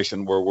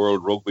situation where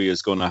World Rugby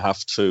is going to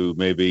have to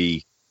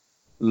maybe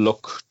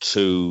look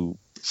to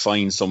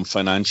find some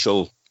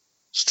financial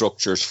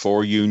structures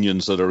for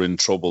unions that are in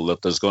trouble,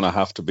 that there's going to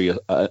have to be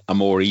a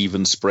more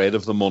even spread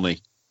of the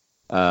money,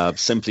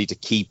 simply to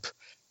keep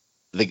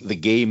the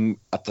game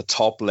at the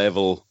top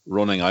level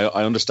running? I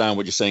understand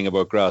what you're saying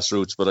about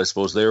grassroots, but I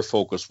suppose their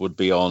focus would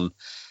be on,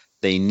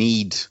 they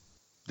need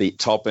the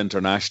top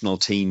international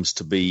teams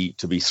to be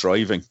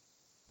thriving.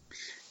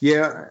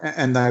 Yeah,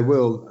 and they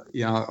will.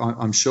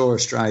 I'm sure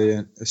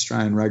Australian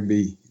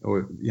rugby,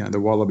 or the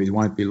Wallabies,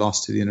 won't be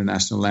lost to the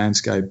international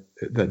landscape.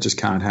 That just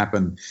can't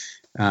happen.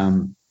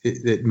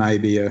 It may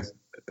be a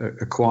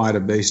quieter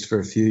beast for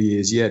a few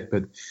years yet,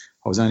 but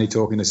I was only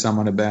talking to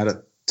someone about it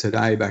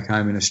today back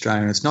home in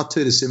Australia, and it's not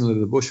too dissimilar to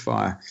the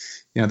bushfire.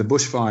 The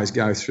bushfires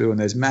go through and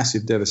there's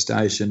massive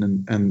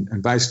devastation,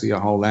 and basically a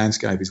whole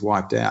landscape is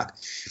wiped out.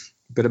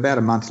 But about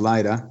a month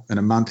later, and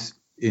a month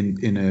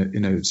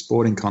in a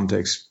sporting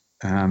context,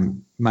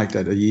 make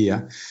that a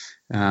year.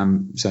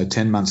 So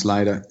 10 months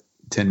later,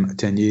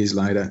 10 years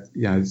later,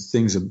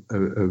 things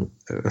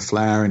are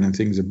flowering and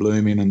things are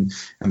blooming, and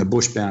the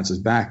bush bounces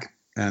back.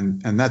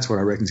 And that's what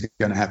I reckon is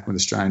going to happen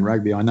with Australian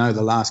rugby. I know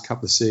the last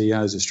couple of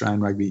CEOs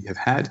Australian rugby have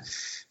had,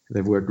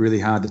 they've worked really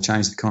hard to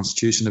change the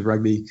constitution of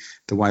rugby,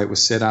 the way it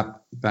was set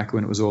up back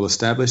when it was all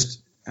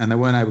established, and they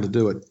weren't able to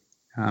do it.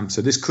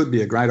 So this could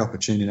be a great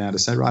opportunity now to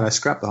say, right, I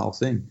scrap the whole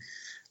thing.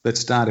 Let's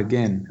start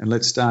again, and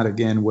let's start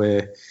again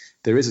where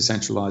there is a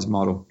centralised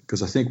model.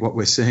 Because I think what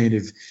we're seeing,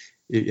 if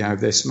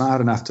they're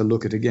smart enough to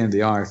look at, again,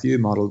 the IFU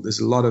model, there's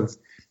a lot of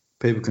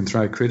people can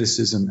throw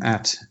criticism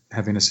at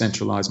having a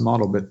centralised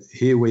model. But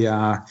here we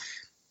are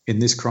in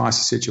this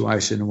crisis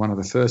situation, and one of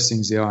the first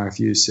things the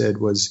IFU said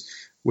was,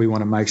 we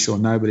want to make sure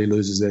nobody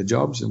loses their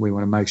jobs, and we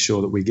want to make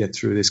sure that we get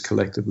through this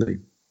collectively.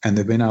 And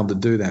they've been able to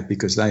do that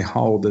because they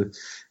hold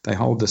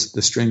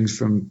the strings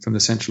from the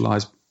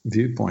centralised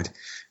viewpoint,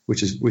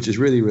 which is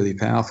really, really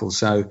powerful.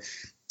 So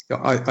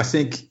I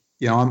think,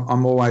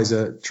 I'm always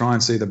try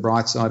and see the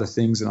bright side of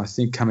things, and I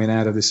think coming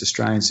out of this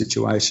Australian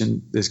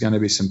situation, there's going to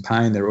be some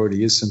pain. There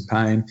already is some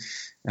pain.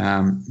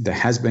 There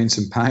has been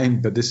some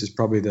pain, but this is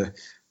probably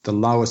the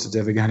lowest it's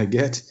ever going to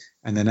get.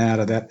 And then out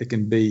of that, it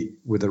can be,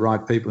 with the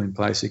right people in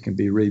place, it can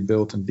be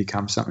rebuilt and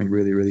become something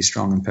really, really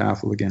strong and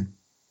powerful again.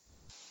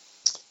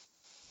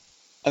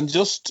 And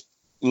just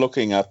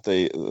looking at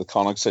the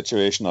Connacht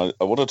situation,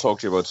 I want to talk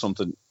to you about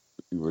something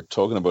you were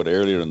talking about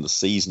earlier in the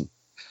season.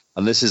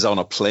 And this is on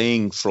a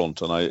playing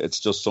front, and it's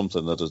just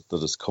something that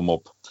has come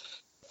up.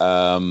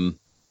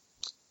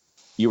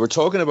 You were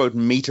talking about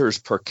meters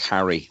per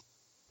carry,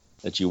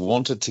 that you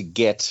wanted to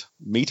get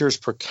meters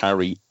per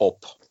carry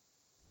up,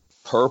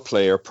 per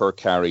player per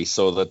carry,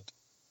 so that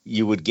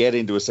you would get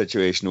into a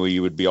situation where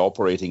you would be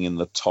operating in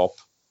the top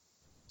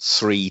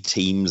 3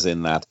 teams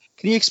in that.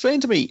 Can you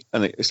explain to me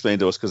and explain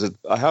to us, because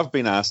I have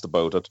been asked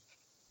about it,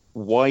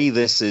 why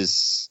this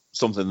is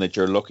something that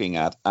you're looking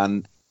at,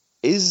 and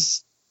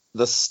is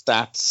the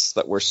stats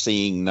that we're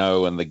seeing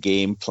now and the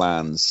game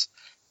plans,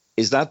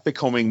 is that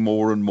becoming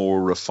more and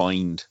more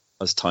refined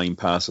as time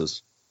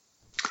passes?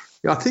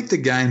 Yeah, I think the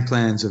game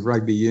plans of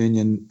rugby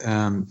union,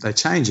 they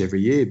change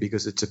every year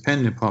because it's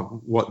dependent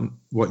upon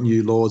what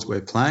new laws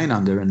we're playing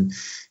under. And,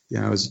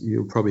 as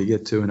you'll probably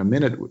get to in a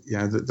minute,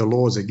 the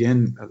laws,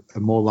 again,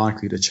 are more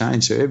likely to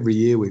change. So every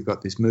year we've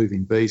got this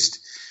moving beast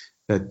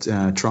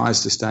that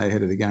tries to stay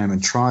ahead of the game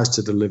and tries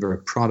to deliver a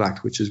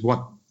product, which is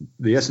what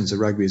the essence of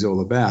rugby is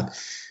all about.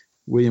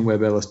 William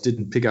Webb Ellis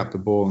didn't pick up the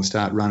ball and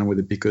start running with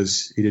it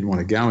because he didn't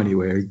want to go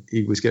anywhere.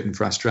 He was getting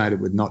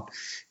frustrated with not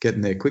getting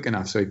there quick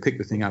enough, so he picked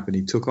the thing up and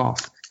he took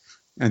off.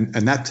 And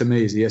that, to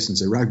me, is the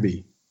essence of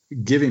rugby.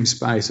 Give him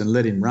space and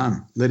let him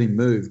run, let him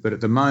move. But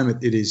at the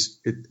moment,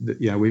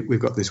 we've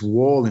got this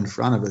wall in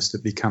front of us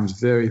that becomes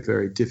very,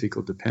 very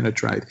difficult to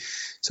penetrate.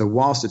 So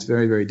whilst it's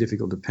very, very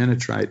difficult to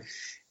penetrate,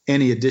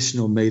 any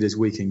additional meters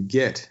we can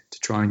get to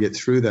try and get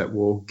through that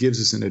wall gives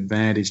us an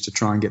advantage to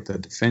try and get the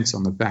defence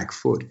on the back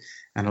foot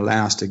and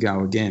allow us to go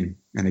again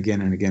and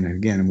again and again and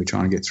again, and we try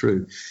and get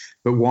through.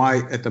 But why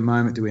at the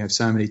moment do we have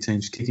so many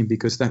teams kicking?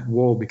 Because that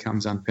wall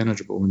becomes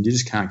unpenetrable and you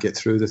just can't get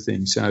through the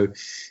thing. So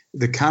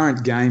the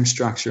current game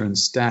structure and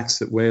stats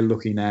that we're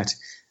looking at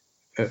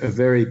are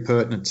very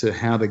pertinent to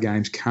how the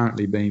game's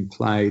currently being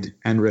played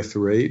and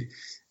refereed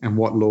and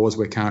what laws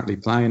we're currently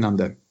playing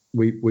under.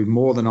 We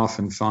more than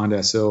often find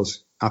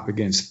ourselves up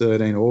against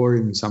 13 or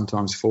even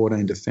sometimes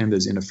 14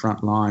 defenders in a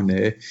front line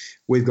there.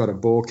 We've got a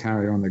ball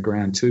carrier on the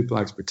ground, 2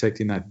 blokes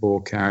protecting that ball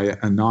carrier,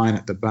 a 9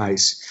 at the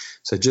base.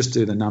 So just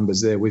do the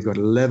numbers there. We've got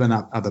 11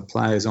 other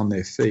players on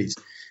their feet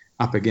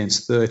up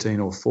against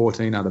 13 or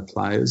 14 other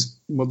players.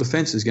 Well,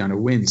 defence is going to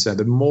win. So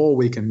the more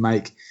we can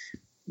make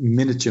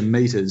miniature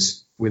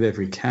meters with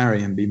every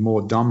carry and be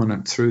more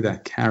dominant through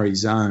that carry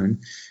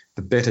zone,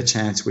 the better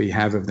chance we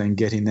have of then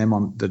getting them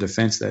on the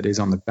defence, that is,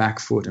 on the back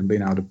foot and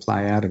being able to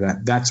play out of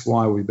that. That's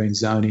why we've been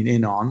zoning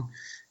in on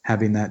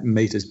having that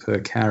meters per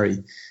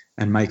carry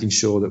and making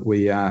sure that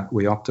we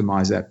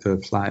optimise that per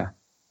player.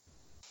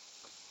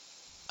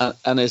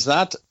 And is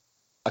that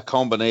a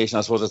combination.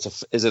 I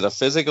suppose is it a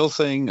physical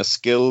thing, a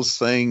skills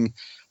thing?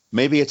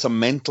 Maybe it's a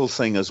mental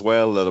thing as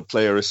well, that a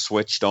player is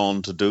switched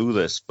on to do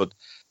this. But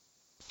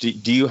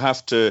do you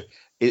have to?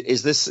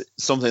 Is this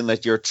something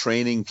that you're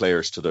training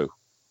players to do?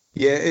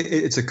 Yeah,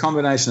 it's a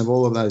combination of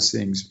all of those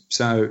things.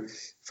 So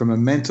from a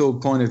mental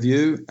point of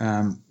view,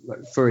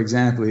 for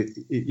example,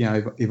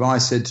 if I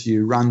said to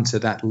you, run to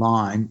that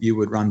line, you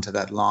would run to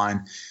that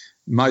line.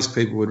 Most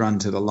people would run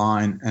to the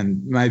line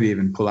and maybe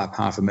even pull up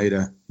half a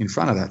metre in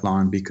front of that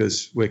line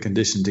because we're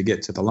conditioned to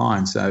get to the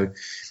line. So,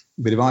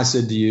 but if I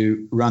said to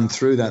you, run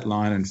through that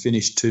line and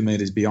finish 2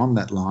 metres beyond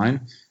that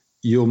line,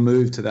 you'll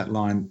move to that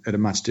line at a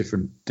much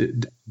different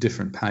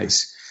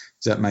pace.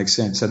 Does that make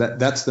sense? So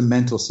that's the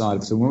mental side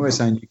of it. So when we're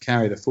saying you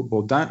carry the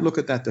football, don't look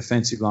at that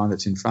defensive line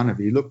that's in front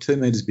of you. Look 2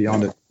 metres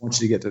beyond it. I want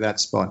you to get to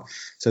that spot.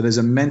 So there's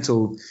a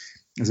mental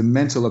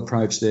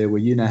approach there where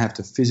you now have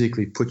to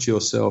physically put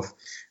yourself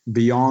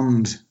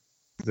beyond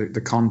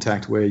the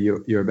contact where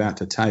you're about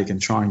to take and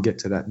try and get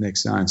to that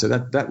next zone. So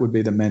that would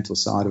be the mental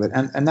side of it.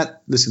 And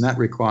that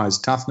requires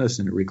toughness,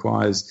 and it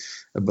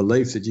requires a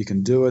belief that you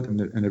can do it,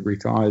 and it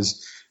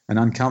requires an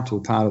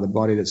uncomfortable part of the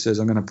body that says,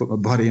 I'm going to put my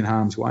body in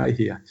harm's way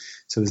here.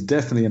 So there's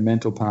definitely a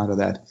mental part of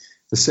that.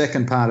 The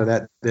second part of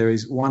that, there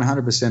is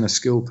 100% a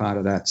skill part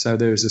of that. So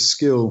there is a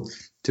skill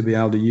to be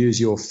able to use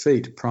your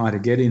feet prior to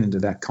getting into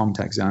that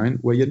contact zone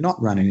where you're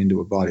not running into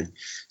a body.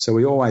 So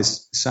we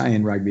always say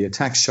in rugby,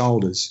 attack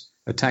shoulders,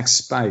 attack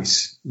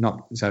space,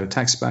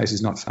 attack space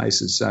is not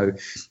faces. So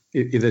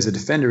if there's a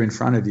defender in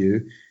front of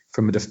you,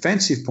 from a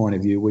defensive point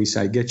of view, we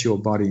say get your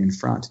body in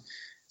front.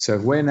 So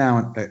if we're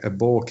now a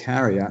ball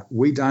carrier,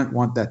 we don't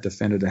want that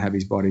defender to have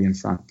his body in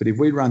front. But if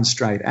we run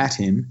straight at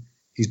him,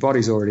 his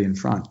body's already in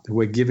front.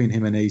 We're giving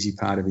him an easy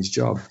part of his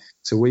job.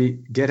 So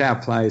we get our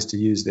players to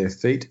use their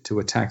feet to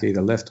attack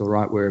either left or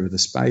right, wherever the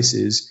space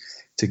is,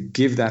 to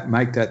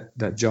make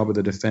that job of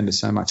the defender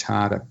so much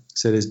harder.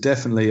 So there's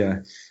definitely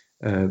a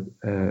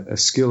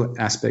skill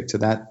aspect to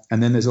that.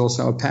 And then there's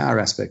also a power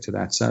aspect to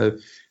that. So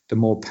the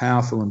more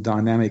powerful and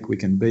dynamic we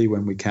can be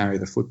when we carry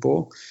the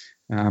football,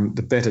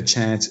 the better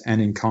chance, and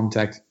in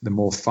contact, the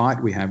more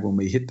fight we have when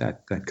we hit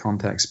that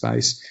contact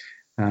space,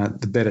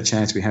 the better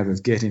chance we have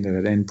of getting to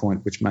that end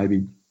point, which may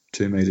be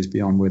 2 metres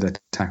beyond where that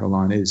tackle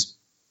line is.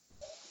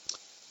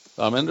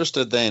 I'm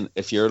interested then,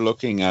 if you're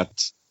looking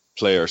at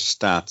player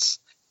stats,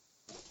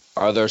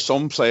 are there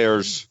some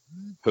players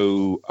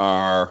who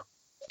are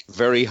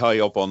very high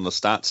up on the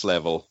stats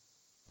level,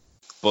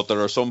 but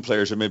there are some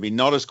players who maybe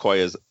not as quite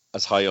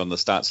as high on the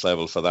stats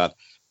level for that,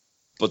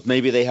 but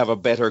maybe they have a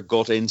better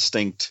gut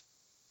instinct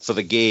for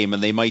the game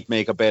and they might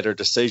make a better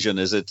decision?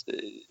 Is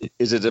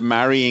it a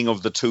marrying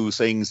of the two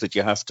things that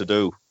you have to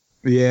do?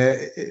 Yeah,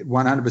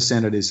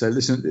 100% it is. So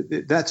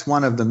listen, that's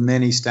one of the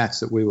many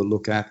stats that we will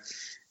look at,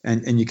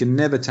 and you can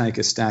never take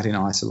a stat in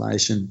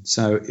isolation.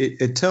 So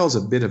it tells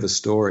a bit of a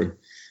story.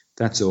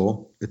 That's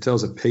all. It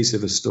tells a piece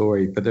of a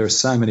story, but there are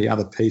so many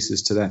other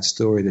pieces to that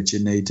story that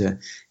you need to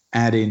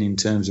add in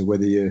terms of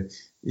whether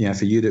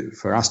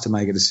for us to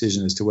make a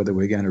decision as to whether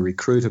we're going to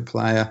recruit a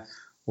player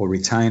or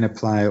retain a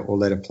player or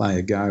let a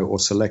player go or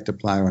select a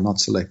player or not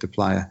select a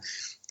player.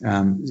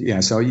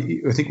 So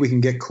I think we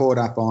can get caught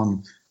up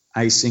on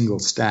a single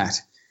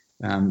stat.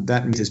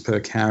 That meters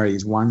per carry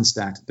is one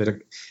stat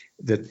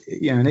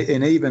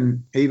and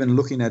even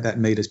looking at that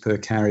meters per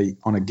carry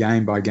on a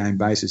game by game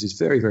basis is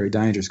very, very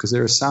dangerous, because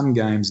there are some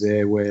games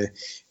there where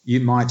you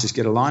might just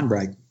get a line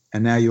break,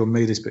 and now your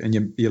meters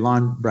and your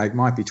line break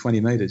might be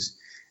 20 meters,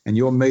 and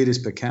your meters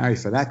per carry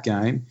for that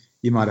game,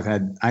 you might have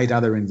had 8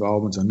 other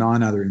involvements or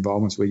 9 other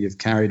involvements where you've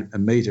carried a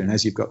metre, and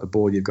as you've got the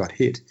ball, you've got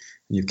hit,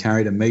 and you've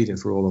carried a metre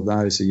for all of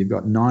those. So you've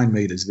got 9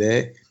 metres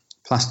there,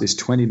 plus this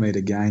 20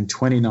 metre gain,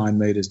 29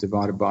 metres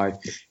divided by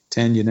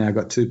 10, you now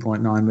got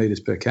 2.9 metres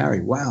per carry.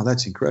 Wow,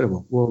 that's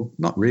incredible. Well,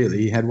 not really.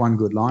 He had one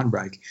good line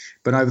break.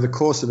 But over the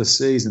course of a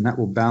season, that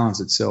will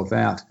balance itself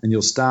out, and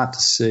you'll start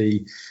to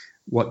see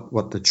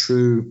what the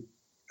true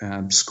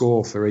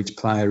score for each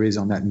player is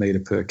on that metre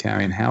per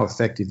carry and how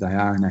effective they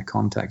are in that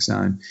contact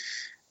zone.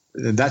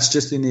 That's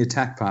just in the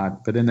attack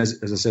part. But then, as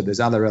I said, there's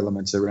other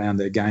elements around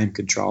their game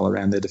control,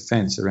 around their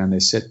defence, around their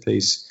set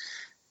piece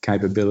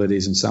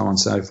capabilities, and so on and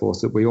so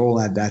forth, that we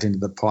all add that into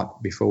the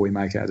pot before we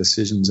make our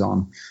decisions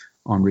on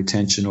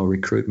retention or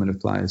recruitment of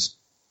players.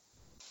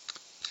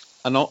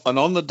 And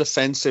on the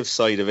defensive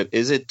side of it,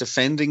 is it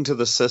defending to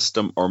the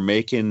system or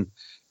making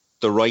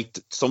the right,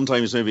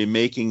 sometimes maybe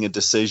making a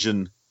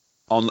decision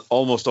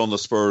almost on the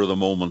spur of the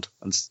moment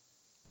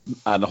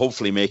and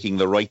hopefully making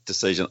the right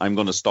decision? I'm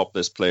going to stop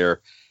this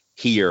player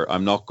here.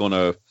 I'm going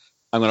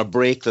to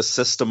break the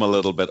system a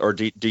little bit. Or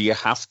do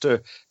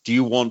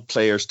you want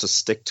players to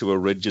stick to a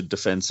rigid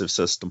defensive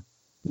system?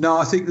 No,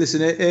 I think,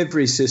 listen,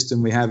 every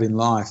system we have in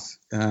life,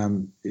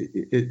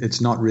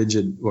 it's not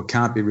rigid or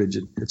can't be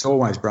rigid. It's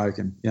always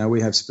broken.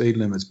 We have speed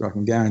limits, but I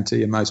can guarantee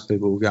you most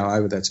people will go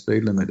over that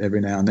speed limit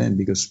every now and then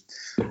because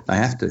they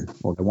have to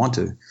or they want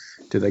to.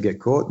 Do they get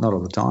caught? Not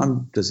all the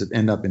time. Does it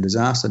end up in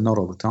disaster? Not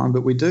all the time,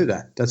 but we do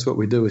that. That's what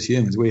we do as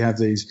humans. We have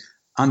these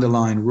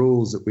underlying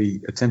rules that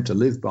we attempt to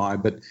live by,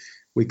 but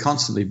we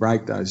constantly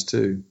break those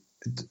too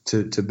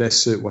to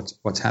best suit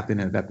what's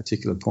happening at that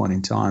particular point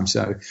in time.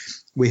 So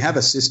we have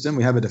a system,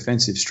 we have a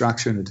defensive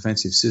structure and a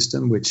defensive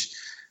system, which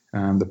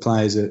the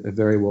players are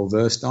very well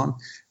versed on.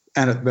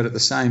 But at the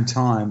same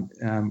time,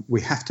 we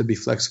have to be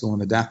flexible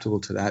and adaptable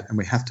to that, and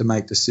we have to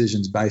make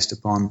decisions based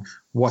upon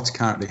what's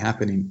currently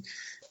happening.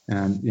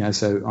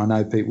 So I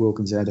know Pete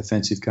Wilkins, our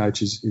defensive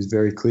coach, is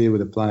very clear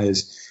with the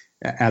players.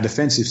 Our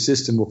defensive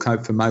system will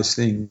cope for most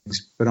things,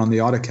 but on the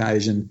odd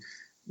occasion,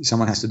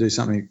 someone has to do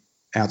something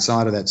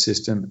outside of that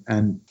system,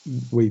 and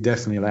we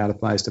definitely allow the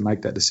players to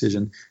make that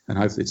decision, and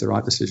hopefully it's the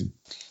right decision.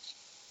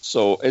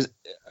 So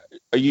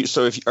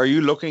are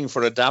you looking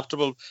for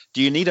adaptable?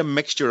 Do you need a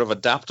mixture of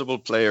adaptable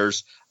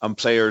players and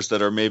players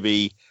that are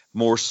maybe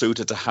more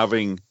suited to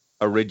having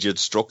a rigid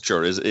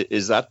structure?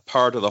 Is that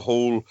part of the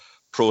whole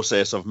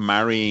process of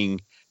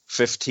marrying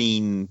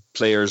 15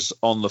 players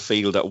on the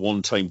field at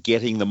one time,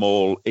 getting them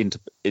all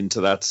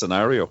into that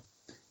scenario?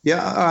 Yeah,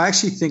 I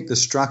actually think the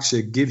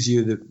structure gives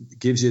you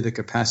the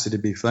capacity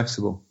to be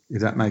flexible,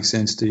 if that makes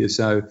sense to you.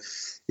 So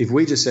if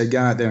we just said go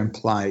out there and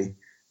play,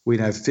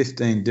 we'd have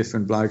 15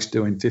 different blokes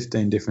doing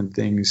 15 different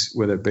things,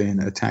 whether it be in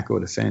attack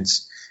or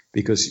defence,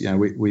 because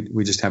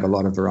we just have a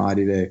lot of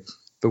variety there.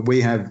 But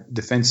we have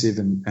defensive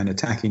and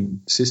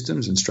attacking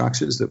systems and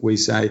structures that we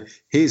say,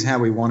 here's how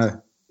we want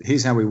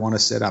to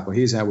set up, or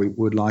here's how we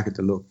would like it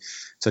to look.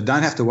 So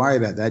don't have to worry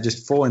about that.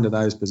 Just fall into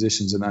those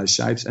positions and those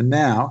shapes, and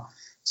now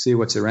see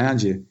what's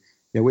around you.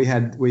 We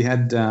had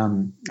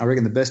I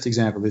reckon the best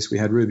example of this, we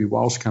had Ruby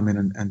Walsh come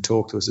in and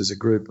talk to us as a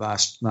group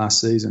last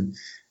season.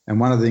 And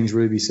one of the things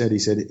Ruby said, he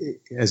said,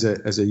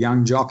 as a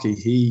young jockey,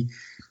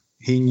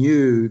 he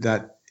knew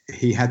that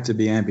he had to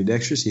be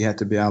ambidextrous. He had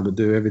to be able to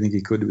do everything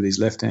he could with his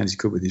left hand as he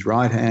could with his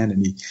right hand,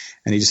 and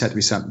he just had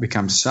to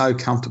become so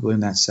comfortable in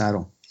that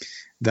saddle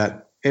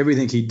that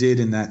everything he did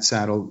in that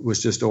saddle was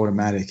just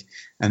automatic.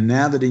 And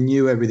now that he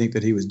knew everything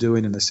that he was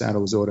doing in the saddle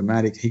was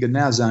automatic, he could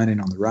now zone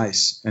in on the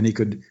race, and he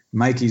could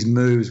make his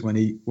moves when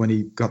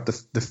he got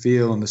the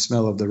feel and the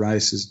smell of the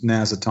race.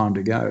 Now's the time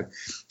to go.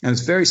 And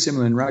it's very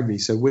similar in rugby.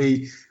 So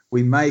we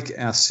make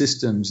our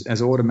systems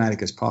as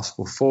automatic as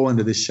possible. Fall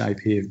into this shape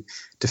here,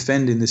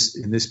 defend in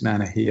this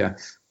manner here,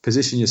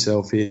 position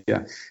yourself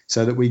here,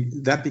 so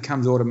that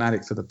becomes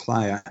automatic for the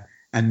player.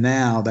 And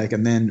now they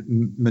can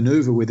then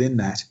maneuver within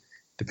that,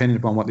 depending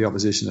upon what the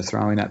opposition are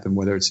throwing at them,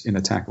 whether it's in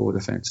attack or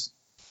defence.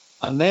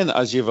 And then,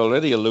 as you've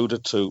already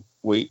alluded to,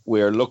 we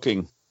are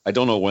looking, I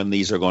don't know when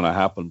these are going to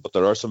happen, but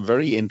there are some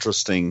very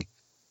interesting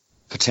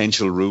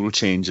potential rule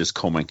changes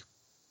coming.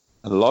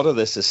 A lot of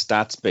this is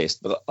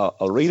stats-based, but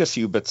I'll read a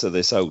few bits of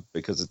this out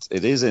because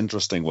it is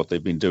interesting what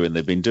they've been doing.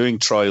 They've been doing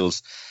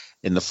trials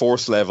in the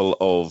fourth level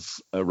of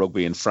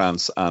rugby in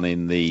France and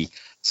in the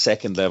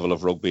second level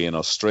of rugby in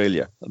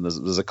Australia. And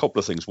there's a couple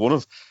of things. One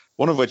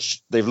of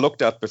which they've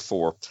looked at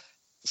before.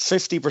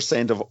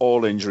 50% of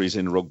all injuries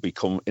in rugby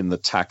come in the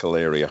tackle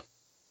area.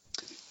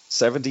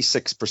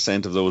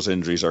 76% of those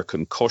injuries are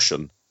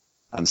concussion,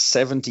 and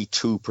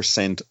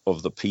 72%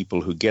 of the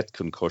people who get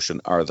concussion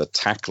are the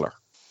tackler.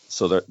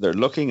 So they're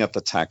looking at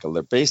the tackle.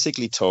 They're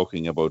basically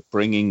talking about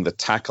bringing the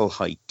tackle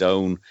height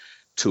down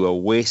to a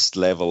waist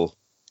level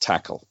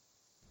tackle.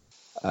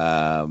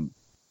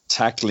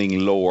 Tackling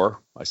lower,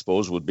 I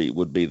suppose, would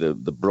be the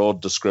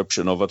broad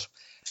description of it.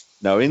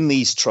 Now, in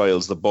these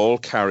trials, the ball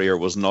carrier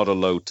was not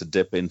allowed to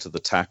dip into the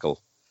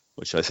tackle,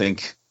 which I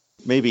think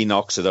maybe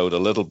knocks it out a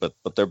little bit.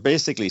 But they're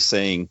basically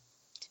saying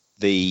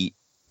the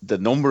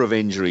number of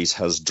injuries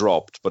has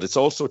dropped, but it's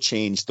also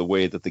changed the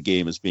way that the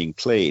game is being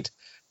played.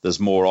 There's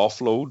more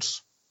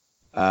offloads.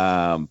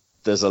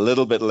 There's a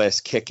little bit less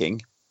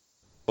kicking,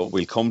 but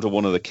we'll come to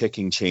one of the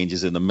kicking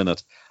changes in a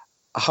minute.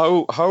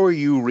 How are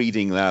you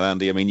reading that,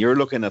 Andy? I mean, you're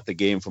looking at the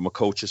game from a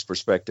coach's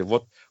perspective.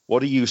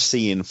 What are you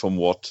seeing from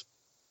what?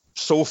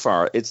 So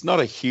far, it's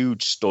not a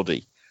huge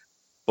study,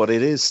 but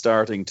it is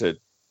starting to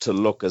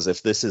look as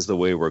if this is the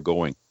way we're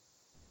going.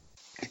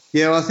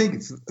 Yeah, well, I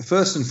think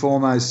first and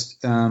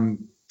foremost,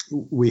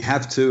 we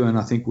have to, and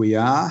I think we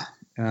are.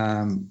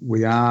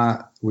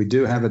 We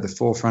do have at the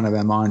forefront of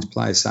our minds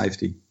player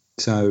safety.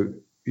 So,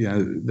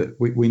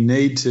 we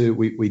need to.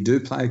 We do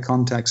play a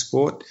contact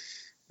sport,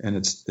 and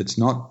it's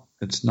not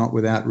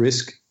without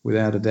risk,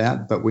 without a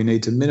doubt. But we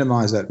need to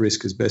minimise that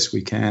risk as best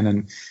we can.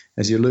 And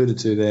as you alluded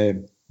to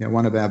there,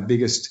 one of our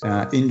biggest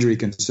injury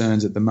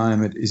concerns at the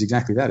moment is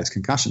exactly that. It's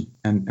concussion.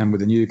 And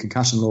with the new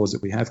concussion laws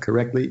that we have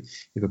correctly,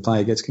 if a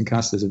player gets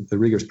concussed, there's a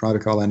rigorous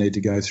protocol they need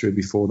to go through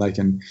before they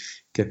can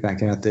get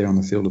back out there on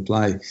the field of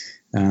play.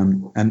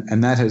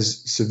 And that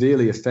has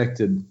severely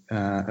affected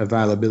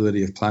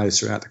availability of players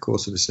throughout the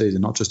course of the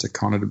season, not just at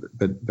Connacht,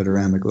 but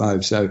around the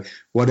globe. So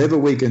whatever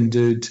we can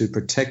do to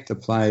protect the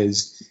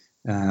players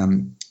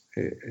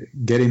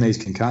getting these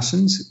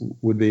concussions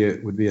would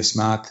be a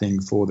smart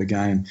thing for the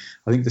game.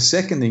 I think the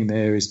second thing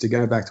there is to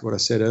go back to what I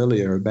said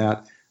earlier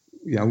about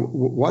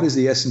what is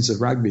the essence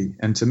of rugby.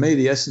 And to me,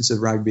 the essence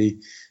of rugby,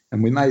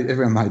 and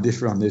everyone may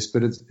differ on this,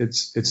 but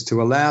it's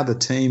to allow the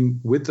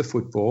team with the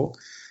football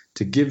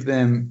to give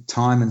them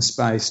time and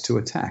space to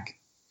attack.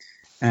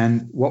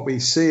 And what we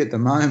see at the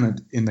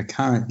moment in the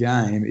current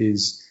game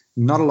is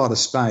not a lot of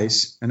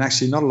space and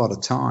actually not a lot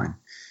of time.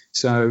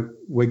 So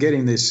we're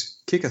getting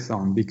this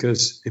kickathon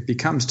because it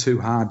becomes too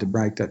hard to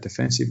break that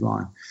defensive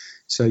line.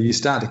 So you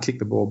start to kick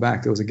the ball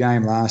back. There was a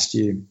game last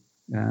year.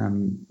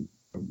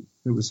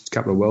 It was a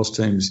couple of Welsh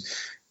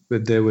teams,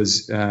 but there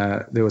was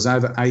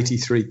over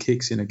 83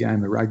 kicks in a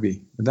game of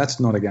rugby. But that's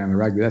not a game of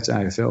rugby. That's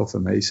AFL for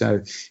me. So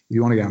if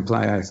you want to go and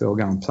play AFL,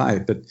 go and play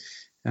it. But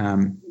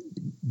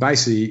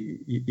basically,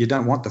 you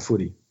don't want the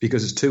footy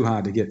because it's too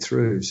hard to get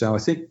through. So I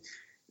think,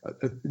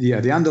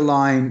 the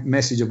underlying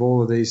message of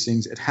all of these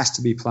things, it has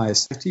to be player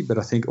safety, but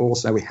I think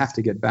also we have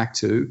to get back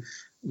to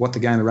what the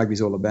game of rugby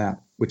is all about,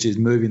 which is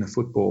moving the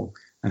football.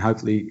 And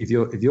hopefully, if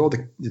you're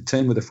the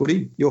team with the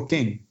footy, you're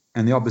king.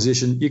 And the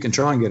opposition, you can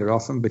try and get it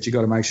off them, but you've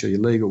got to make sure you're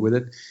legal with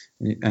it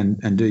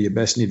and do your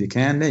best. And if you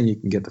can, then you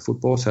can get the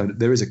football. So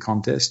there is a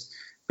contest.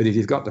 But if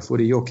you've got the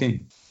footy, you're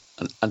king.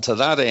 And to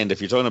that end,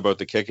 if you're talking about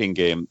the kicking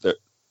game,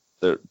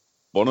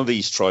 one of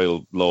these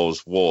trial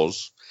laws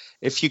was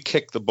if you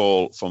kick the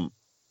ball from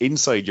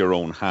inside your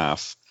own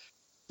half,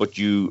 but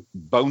you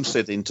bounce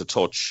it into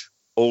touch,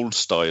 old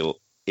style,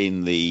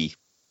 in the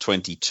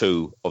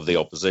 22 of the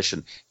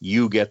opposition,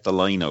 you get the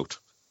line out.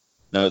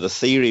 Now, the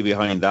theory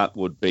behind that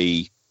would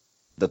be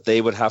that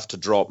they would have to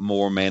drop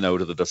more men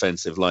out of the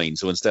defensive line.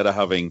 So instead of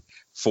having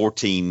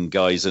 14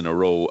 guys in a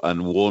row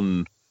and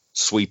one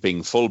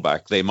sweeping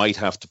fullback, they might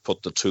have to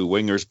put the two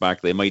wingers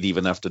back. They might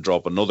even have to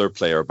drop another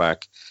player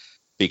back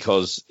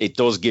because it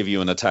does give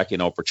you an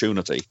attacking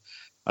opportunity.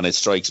 And it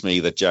strikes me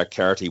that Jack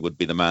Carty would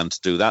be the man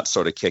to do that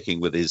sort of kicking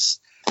with his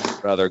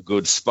rather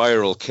good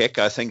spiral kick.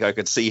 I think I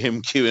could see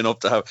him queuing up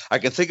to have... I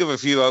can think of a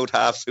few out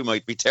halves who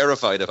might be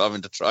terrified of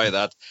having to try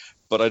that,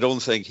 but I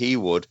don't think he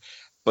would.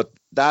 But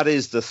that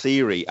is the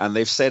theory, and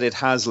they've said it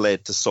has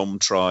led to some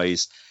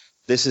tries.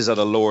 This is at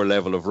a lower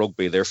level of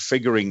rugby. They're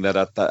figuring that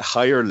at the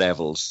higher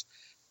levels,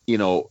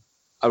 a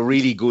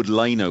really good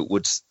line-out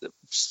would...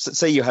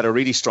 Say you had a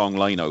really strong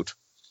line-out,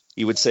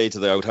 you would say to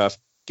the out half,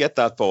 get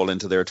that ball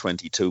into their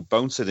 22,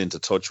 bounce it into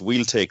touch,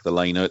 we'll take the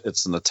line out.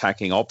 It's an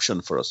attacking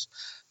option for us.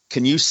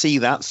 Can you see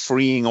that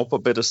freeing up a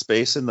bit of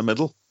space in the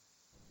middle?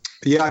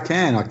 Yeah, I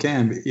can.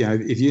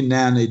 If you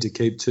now need to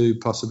keep 2,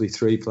 possibly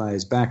 3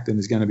 players back, then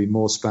there's going to be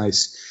more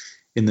space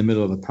in the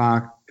middle of the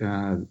park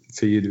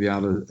for you to be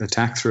able to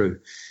attack through.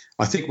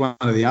 I think one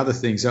of the other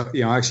things,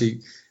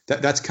 actually,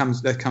 that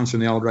comes from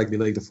the old rugby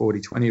league, the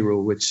 40-20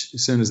 rule, which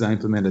as soon as they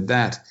implemented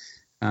that,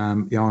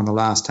 on the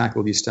last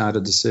tackle, you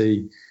started to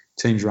see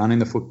teams running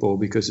the football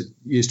because it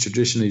used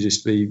traditionally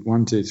just be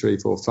 1, 2, 3,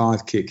 4,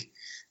 5 kick,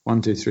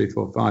 1, 2, 3,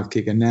 4, 5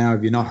 kick. And now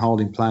if you're not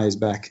holding players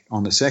back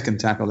on the second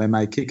tackle, they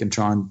may kick and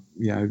try and,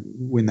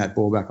 win that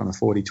ball back on a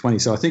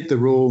 40-20. So I think the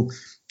rule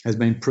has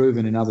been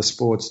proven in other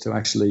sports to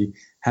actually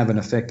have an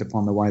effect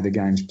upon the way the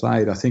game's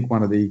played. I think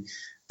one of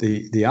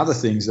the other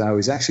things, though,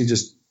 is actually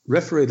just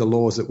referee the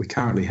laws that we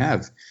currently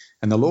have.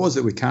 And the laws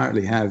that we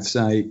currently have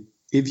say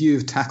if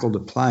you've tackled a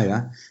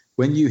player,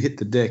 when you hit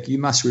the deck, you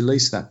must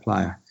release that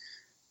player.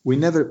 We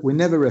never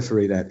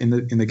referee that. In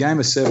the game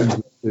of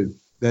sevens,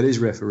 that is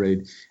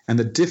refereed. And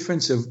the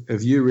difference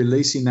of you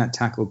releasing that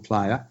tackled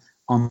player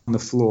on the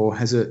floor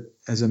has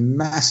a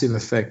massive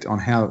effect on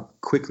how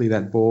quickly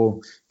that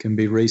ball can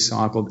be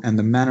recycled and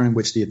the manner in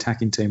which the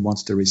attacking team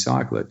wants to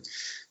recycle it.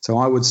 So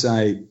I would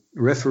say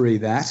referee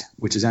that,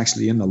 which is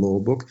actually in the law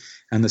book.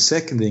 And the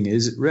second thing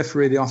is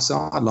referee the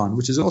offside line,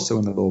 which is also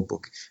in the law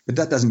book. But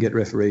that doesn't get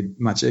refereed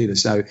much either.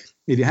 So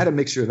if you had a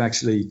mixture of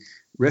actually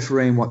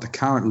refereeing what the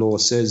current law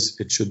says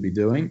it should be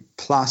doing,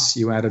 plus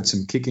you added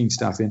some kicking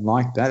stuff in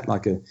like that,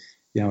 like a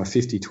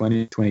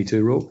 50-20,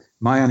 22 rule.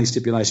 My only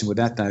stipulation with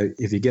that, though,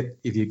 if you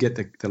get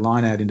the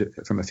line out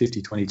from a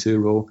 50-22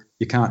 rule,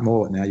 you can't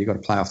maul it now. You've got to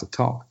play off the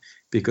top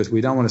because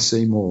we don't want to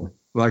see more.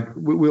 Like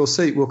we'll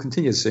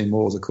continue to see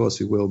mauls, of course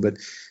we will. But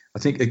I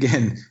think,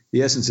 again,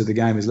 the essence of the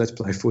game is let's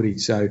play footy.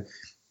 So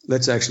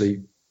let's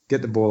actually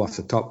get the ball off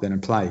the top then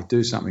and play,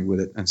 do something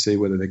with it and see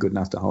whether they're good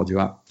enough to hold you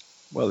up.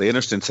 Well, the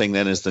interesting thing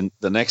then is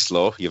the next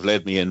law, you've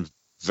led me in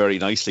very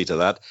nicely to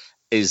that,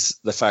 is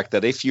the fact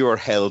that if you're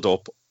held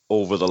up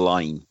over the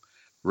line,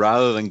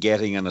 rather than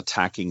getting an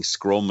attacking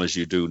scrum as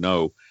you do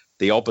now,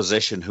 the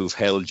opposition who've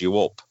held you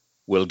up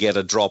will get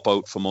a drop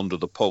out from under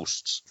the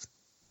posts.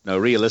 Now,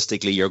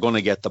 realistically, you're going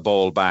to get the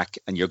ball back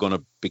and you're going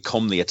to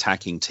become the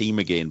attacking team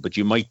again, but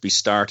you might be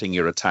starting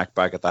your attack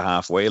back at the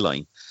halfway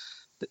line.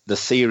 The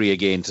theory,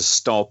 again, to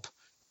stop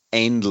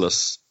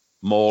endless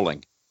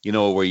mauling,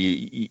 where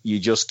you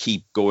just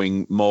keep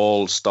going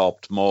maul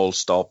stopped,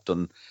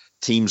 and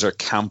teams are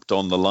camped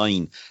on the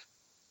line.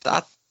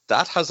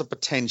 That has a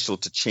potential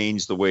to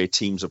change the way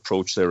teams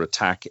approach their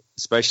attack,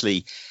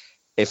 especially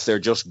if they're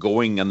just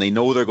going and they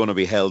know they're going to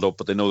be held up,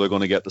 but they know they're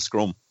going to get the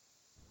scrum.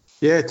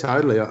 Yeah,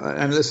 totally.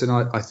 And listen,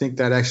 I think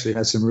that actually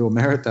has some real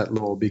merit, that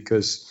law,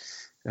 because,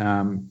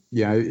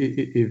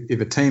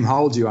 if a team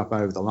holds you up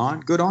over the line,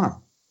 good on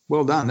them.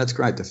 Well done. That's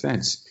great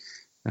defence.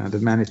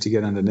 They've managed to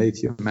get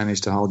underneath you and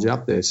managed to hold you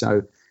up there.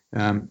 So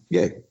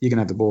you can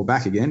have the ball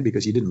back again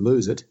because you didn't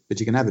lose it, but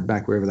you can have it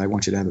back wherever they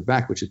want you to have it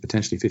back, which is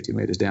potentially 50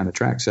 metres down the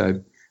track.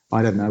 So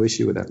I'd have no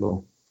issue with that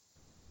law.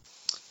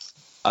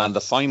 And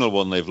the final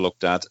one they've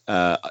looked at,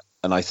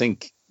 and I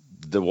think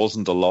there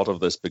wasn't a lot of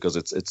this because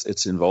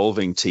it's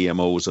involving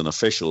TMOs and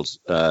officials,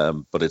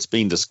 but it's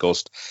been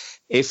discussed.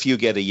 If you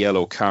get a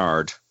yellow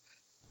card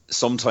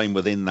sometime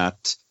within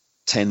that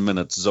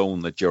 10-minute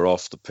zone that you're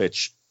off the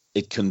pitch,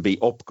 it can be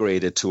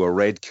upgraded to a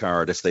red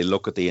card if they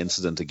look at the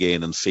incident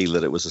again and feel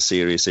that it was a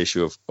serious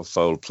issue of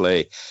foul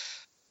play.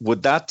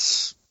 Would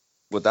that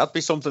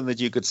be something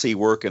that you could see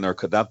working, or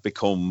could that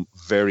become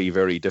very,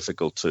 very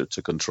difficult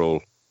to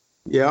control?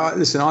 Yeah,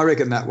 listen, I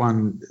reckon that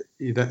one,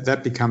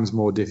 that becomes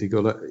more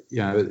difficult.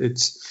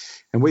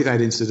 And we've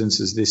had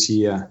incidences this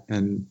year,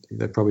 and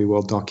they're probably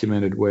well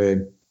documented,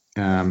 where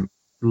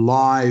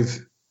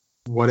live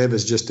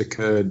whatever's just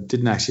occurred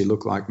didn't actually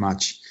look like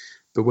much.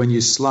 But when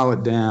you slow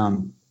it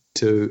down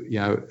to,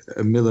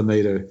 a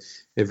millimetre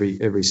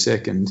every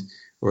second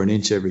or an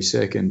inch every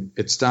second,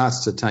 it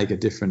starts to take a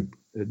different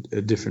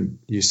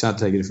you start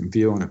to take a different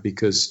view on it,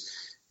 because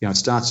it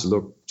starts to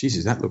look,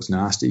 Jesus, that looks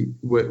nasty.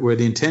 Where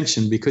the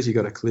intention, because you've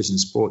got a collision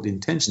sport, the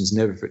intention's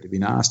never for it to be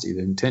nasty.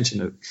 The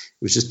intention it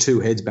was just two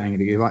heads banging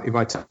together. If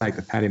I take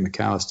the Paddy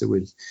McAllister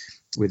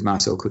with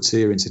Marcel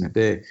Coetzee incident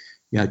there,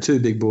 two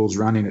big bulls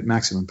running at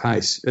maximum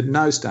pace. At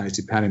no stage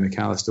did Paddy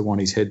McAllister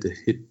want his head to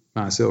hit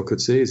Marcel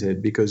Coetzee's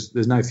head, because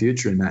there's no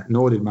future in that,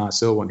 nor did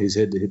Marcel want his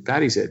head to hit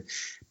Paddy's head.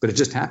 But it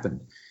just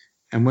happened.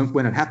 And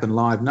when it happened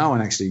live, no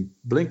one actually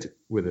blinked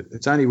with it.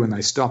 It's only when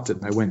they stopped it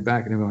and they went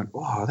back and everyone went,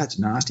 oh, that's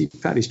nasty.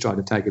 Paddy's tried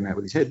to take him out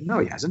with his head. No,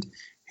 he hasn't.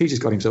 He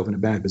just got himself in a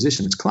bad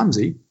position. It's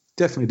clumsy.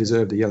 Definitely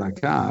deserved a yellow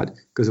card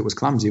because it was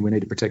clumsy. We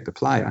need to protect the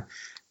player.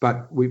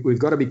 But we've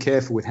got to be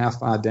careful with how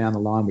far down the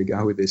line we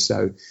go with this.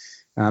 So,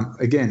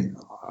 again,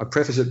 I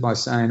preface it by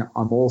saying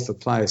I'm all for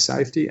player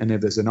safety, and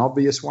if there's an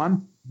obvious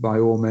one, by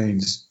all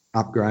means,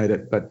 upgrade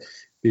it. But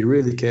be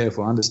really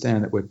careful.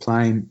 Understand that we're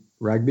playing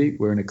rugby,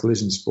 we're in a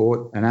collision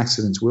sport, and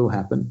accidents will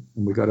happen,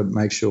 and we've got to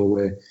make sure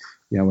we're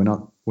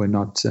not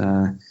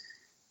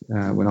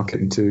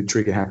getting too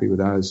trigger happy with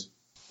those.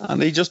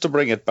 Andy, just to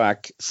bring it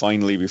back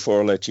finally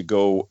before I let you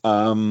go,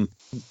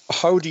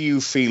 how do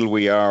you feel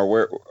we are?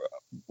 Where,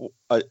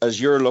 as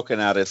you're looking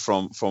at it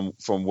from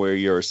where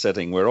you're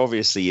sitting, we're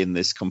obviously in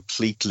this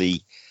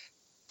completely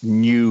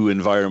new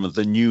environment,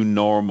 the new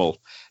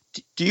normal.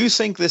 Do you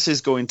think this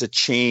is going to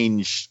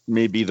change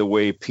maybe the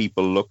way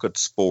people look at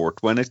sport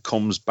when it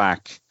comes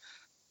back?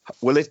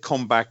 Will it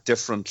come back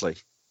differently?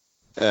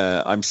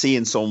 I'm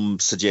seeing some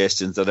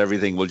suggestions that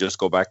everything will just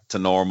go back to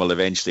normal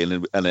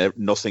eventually and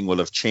nothing will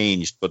have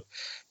changed. But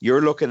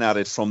you're looking at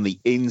it from the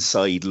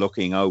inside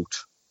looking out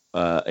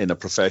in a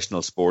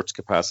professional sports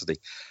capacity.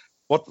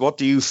 What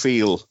do you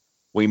feel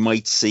we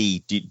might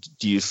see? Do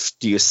you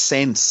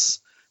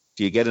sense,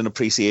 do you get an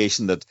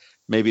appreciation that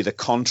maybe the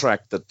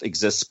contract that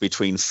exists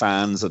between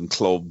fans and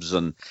clubs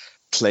and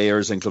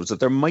players and clubs, that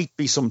there might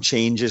be some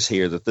changes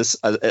here, that this,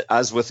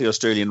 as with the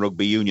Australian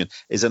Rugby Union,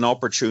 is an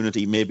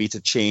opportunity maybe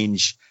to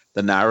change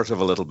the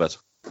narrative a little bit?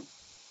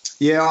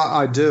 Yeah,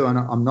 I do. And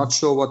I'm not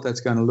sure what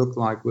that's going to look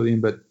like,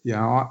 William, but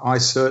I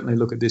certainly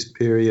look at this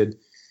period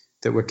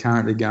that we're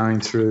currently going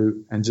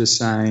through and just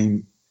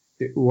saying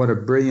what a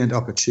brilliant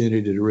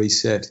opportunity to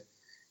reset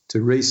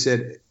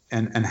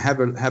and have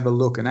a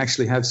look and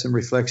actually have some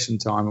reflection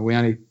time.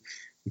 And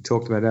we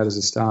talked about that as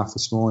a staff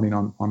this morning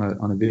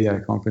on a video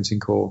conferencing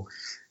call.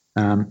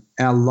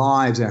 Our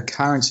lives, our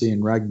currency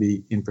in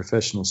rugby, in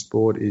professional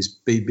sport, is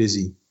be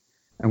busy.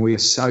 And we are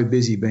so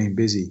busy being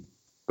busy,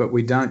 but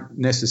we don't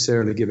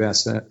necessarily give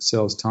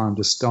ourselves time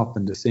to stop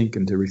and to think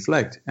and to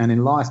reflect. And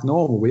in life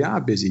normal, we are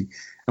busy,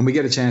 and we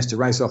get a chance to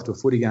race off to a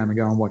footy game and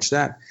go and watch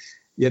that.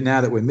 Yet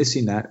now that we're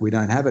missing that, we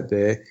don't have it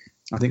there.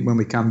 I think when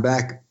we come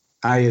back,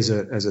 as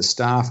a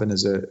staff and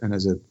as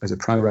a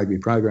pro rugby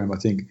program, I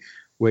think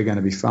we're going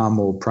to be far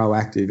more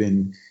proactive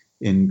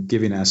in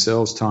giving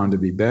ourselves time to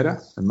be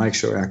better and make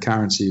sure our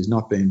currency is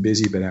not being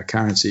busy, but our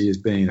currency is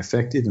being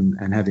effective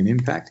and having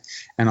impact.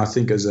 And I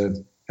think as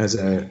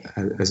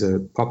a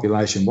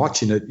population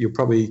watching it, you'll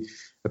probably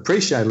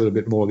appreciate a little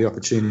bit more the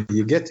opportunity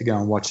you get to go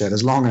and watch that,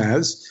 as long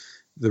as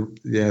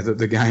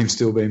the game's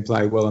still being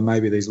played well, and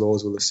maybe these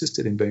laws will assist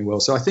it in being well.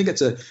 So I think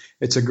it's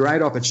a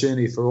great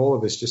opportunity for all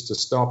of us just to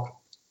stop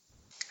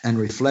and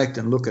reflect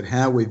and look at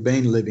how we've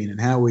been living and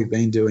how we've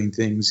been doing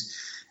things,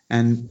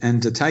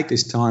 and to take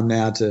this time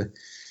now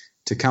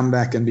to come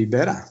back and be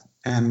better.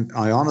 And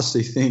I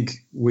honestly think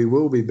we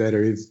will be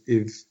better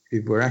if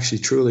we're actually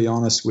truly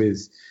honest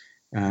with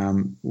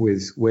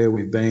where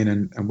we've been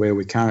and where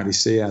we currently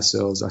see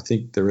ourselves. I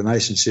think the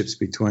relationships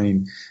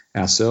between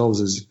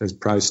ourselves as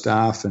pro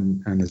staff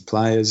and as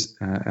players,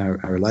 our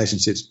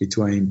relationships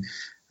between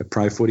a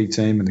pro footy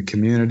team and the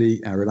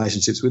community, our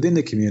relationships within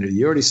the community.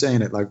 You're already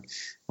seeing it. Like,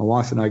 my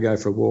wife and I go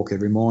for a walk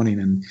every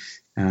morning,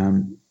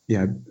 and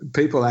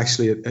people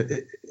actually,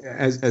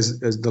 as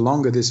the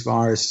longer this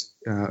virus,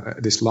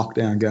 this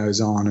lockdown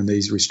goes on and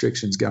these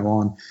restrictions go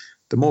on,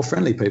 the more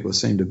friendly people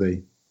seem to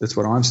be. That's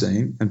what I'm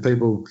seeing. And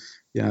people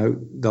you know,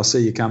 they'll see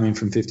you come in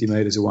from 50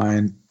 metres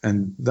away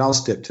and they'll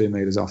step 2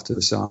 metres off to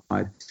the side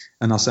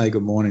and they'll say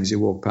good morning as you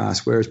walk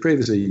past. Whereas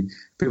previously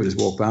people just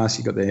walk past,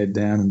 you got their head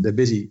down and they're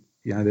busy.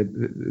 You know,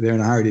 they're in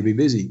a hurry to be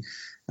busy.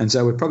 And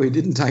so we probably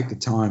didn't take the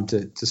time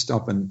to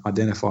stop and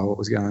identify what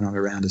was going on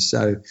around us.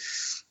 So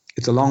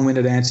it's a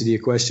long-winded answer to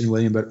your question,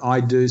 William, but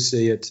I do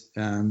see it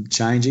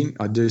changing.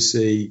 I do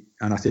see,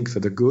 and I think for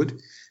the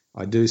good,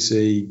 I do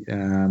see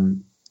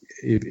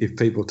if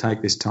people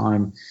take this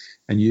time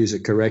and use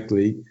it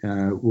correctly,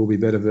 we'll be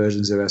better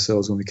versions of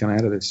ourselves when we come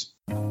out of this.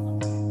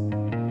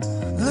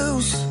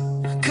 Loose,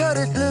 cut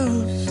it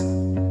loose.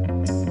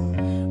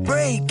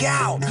 Break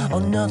out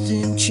or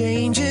nothing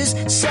changes.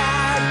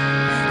 Side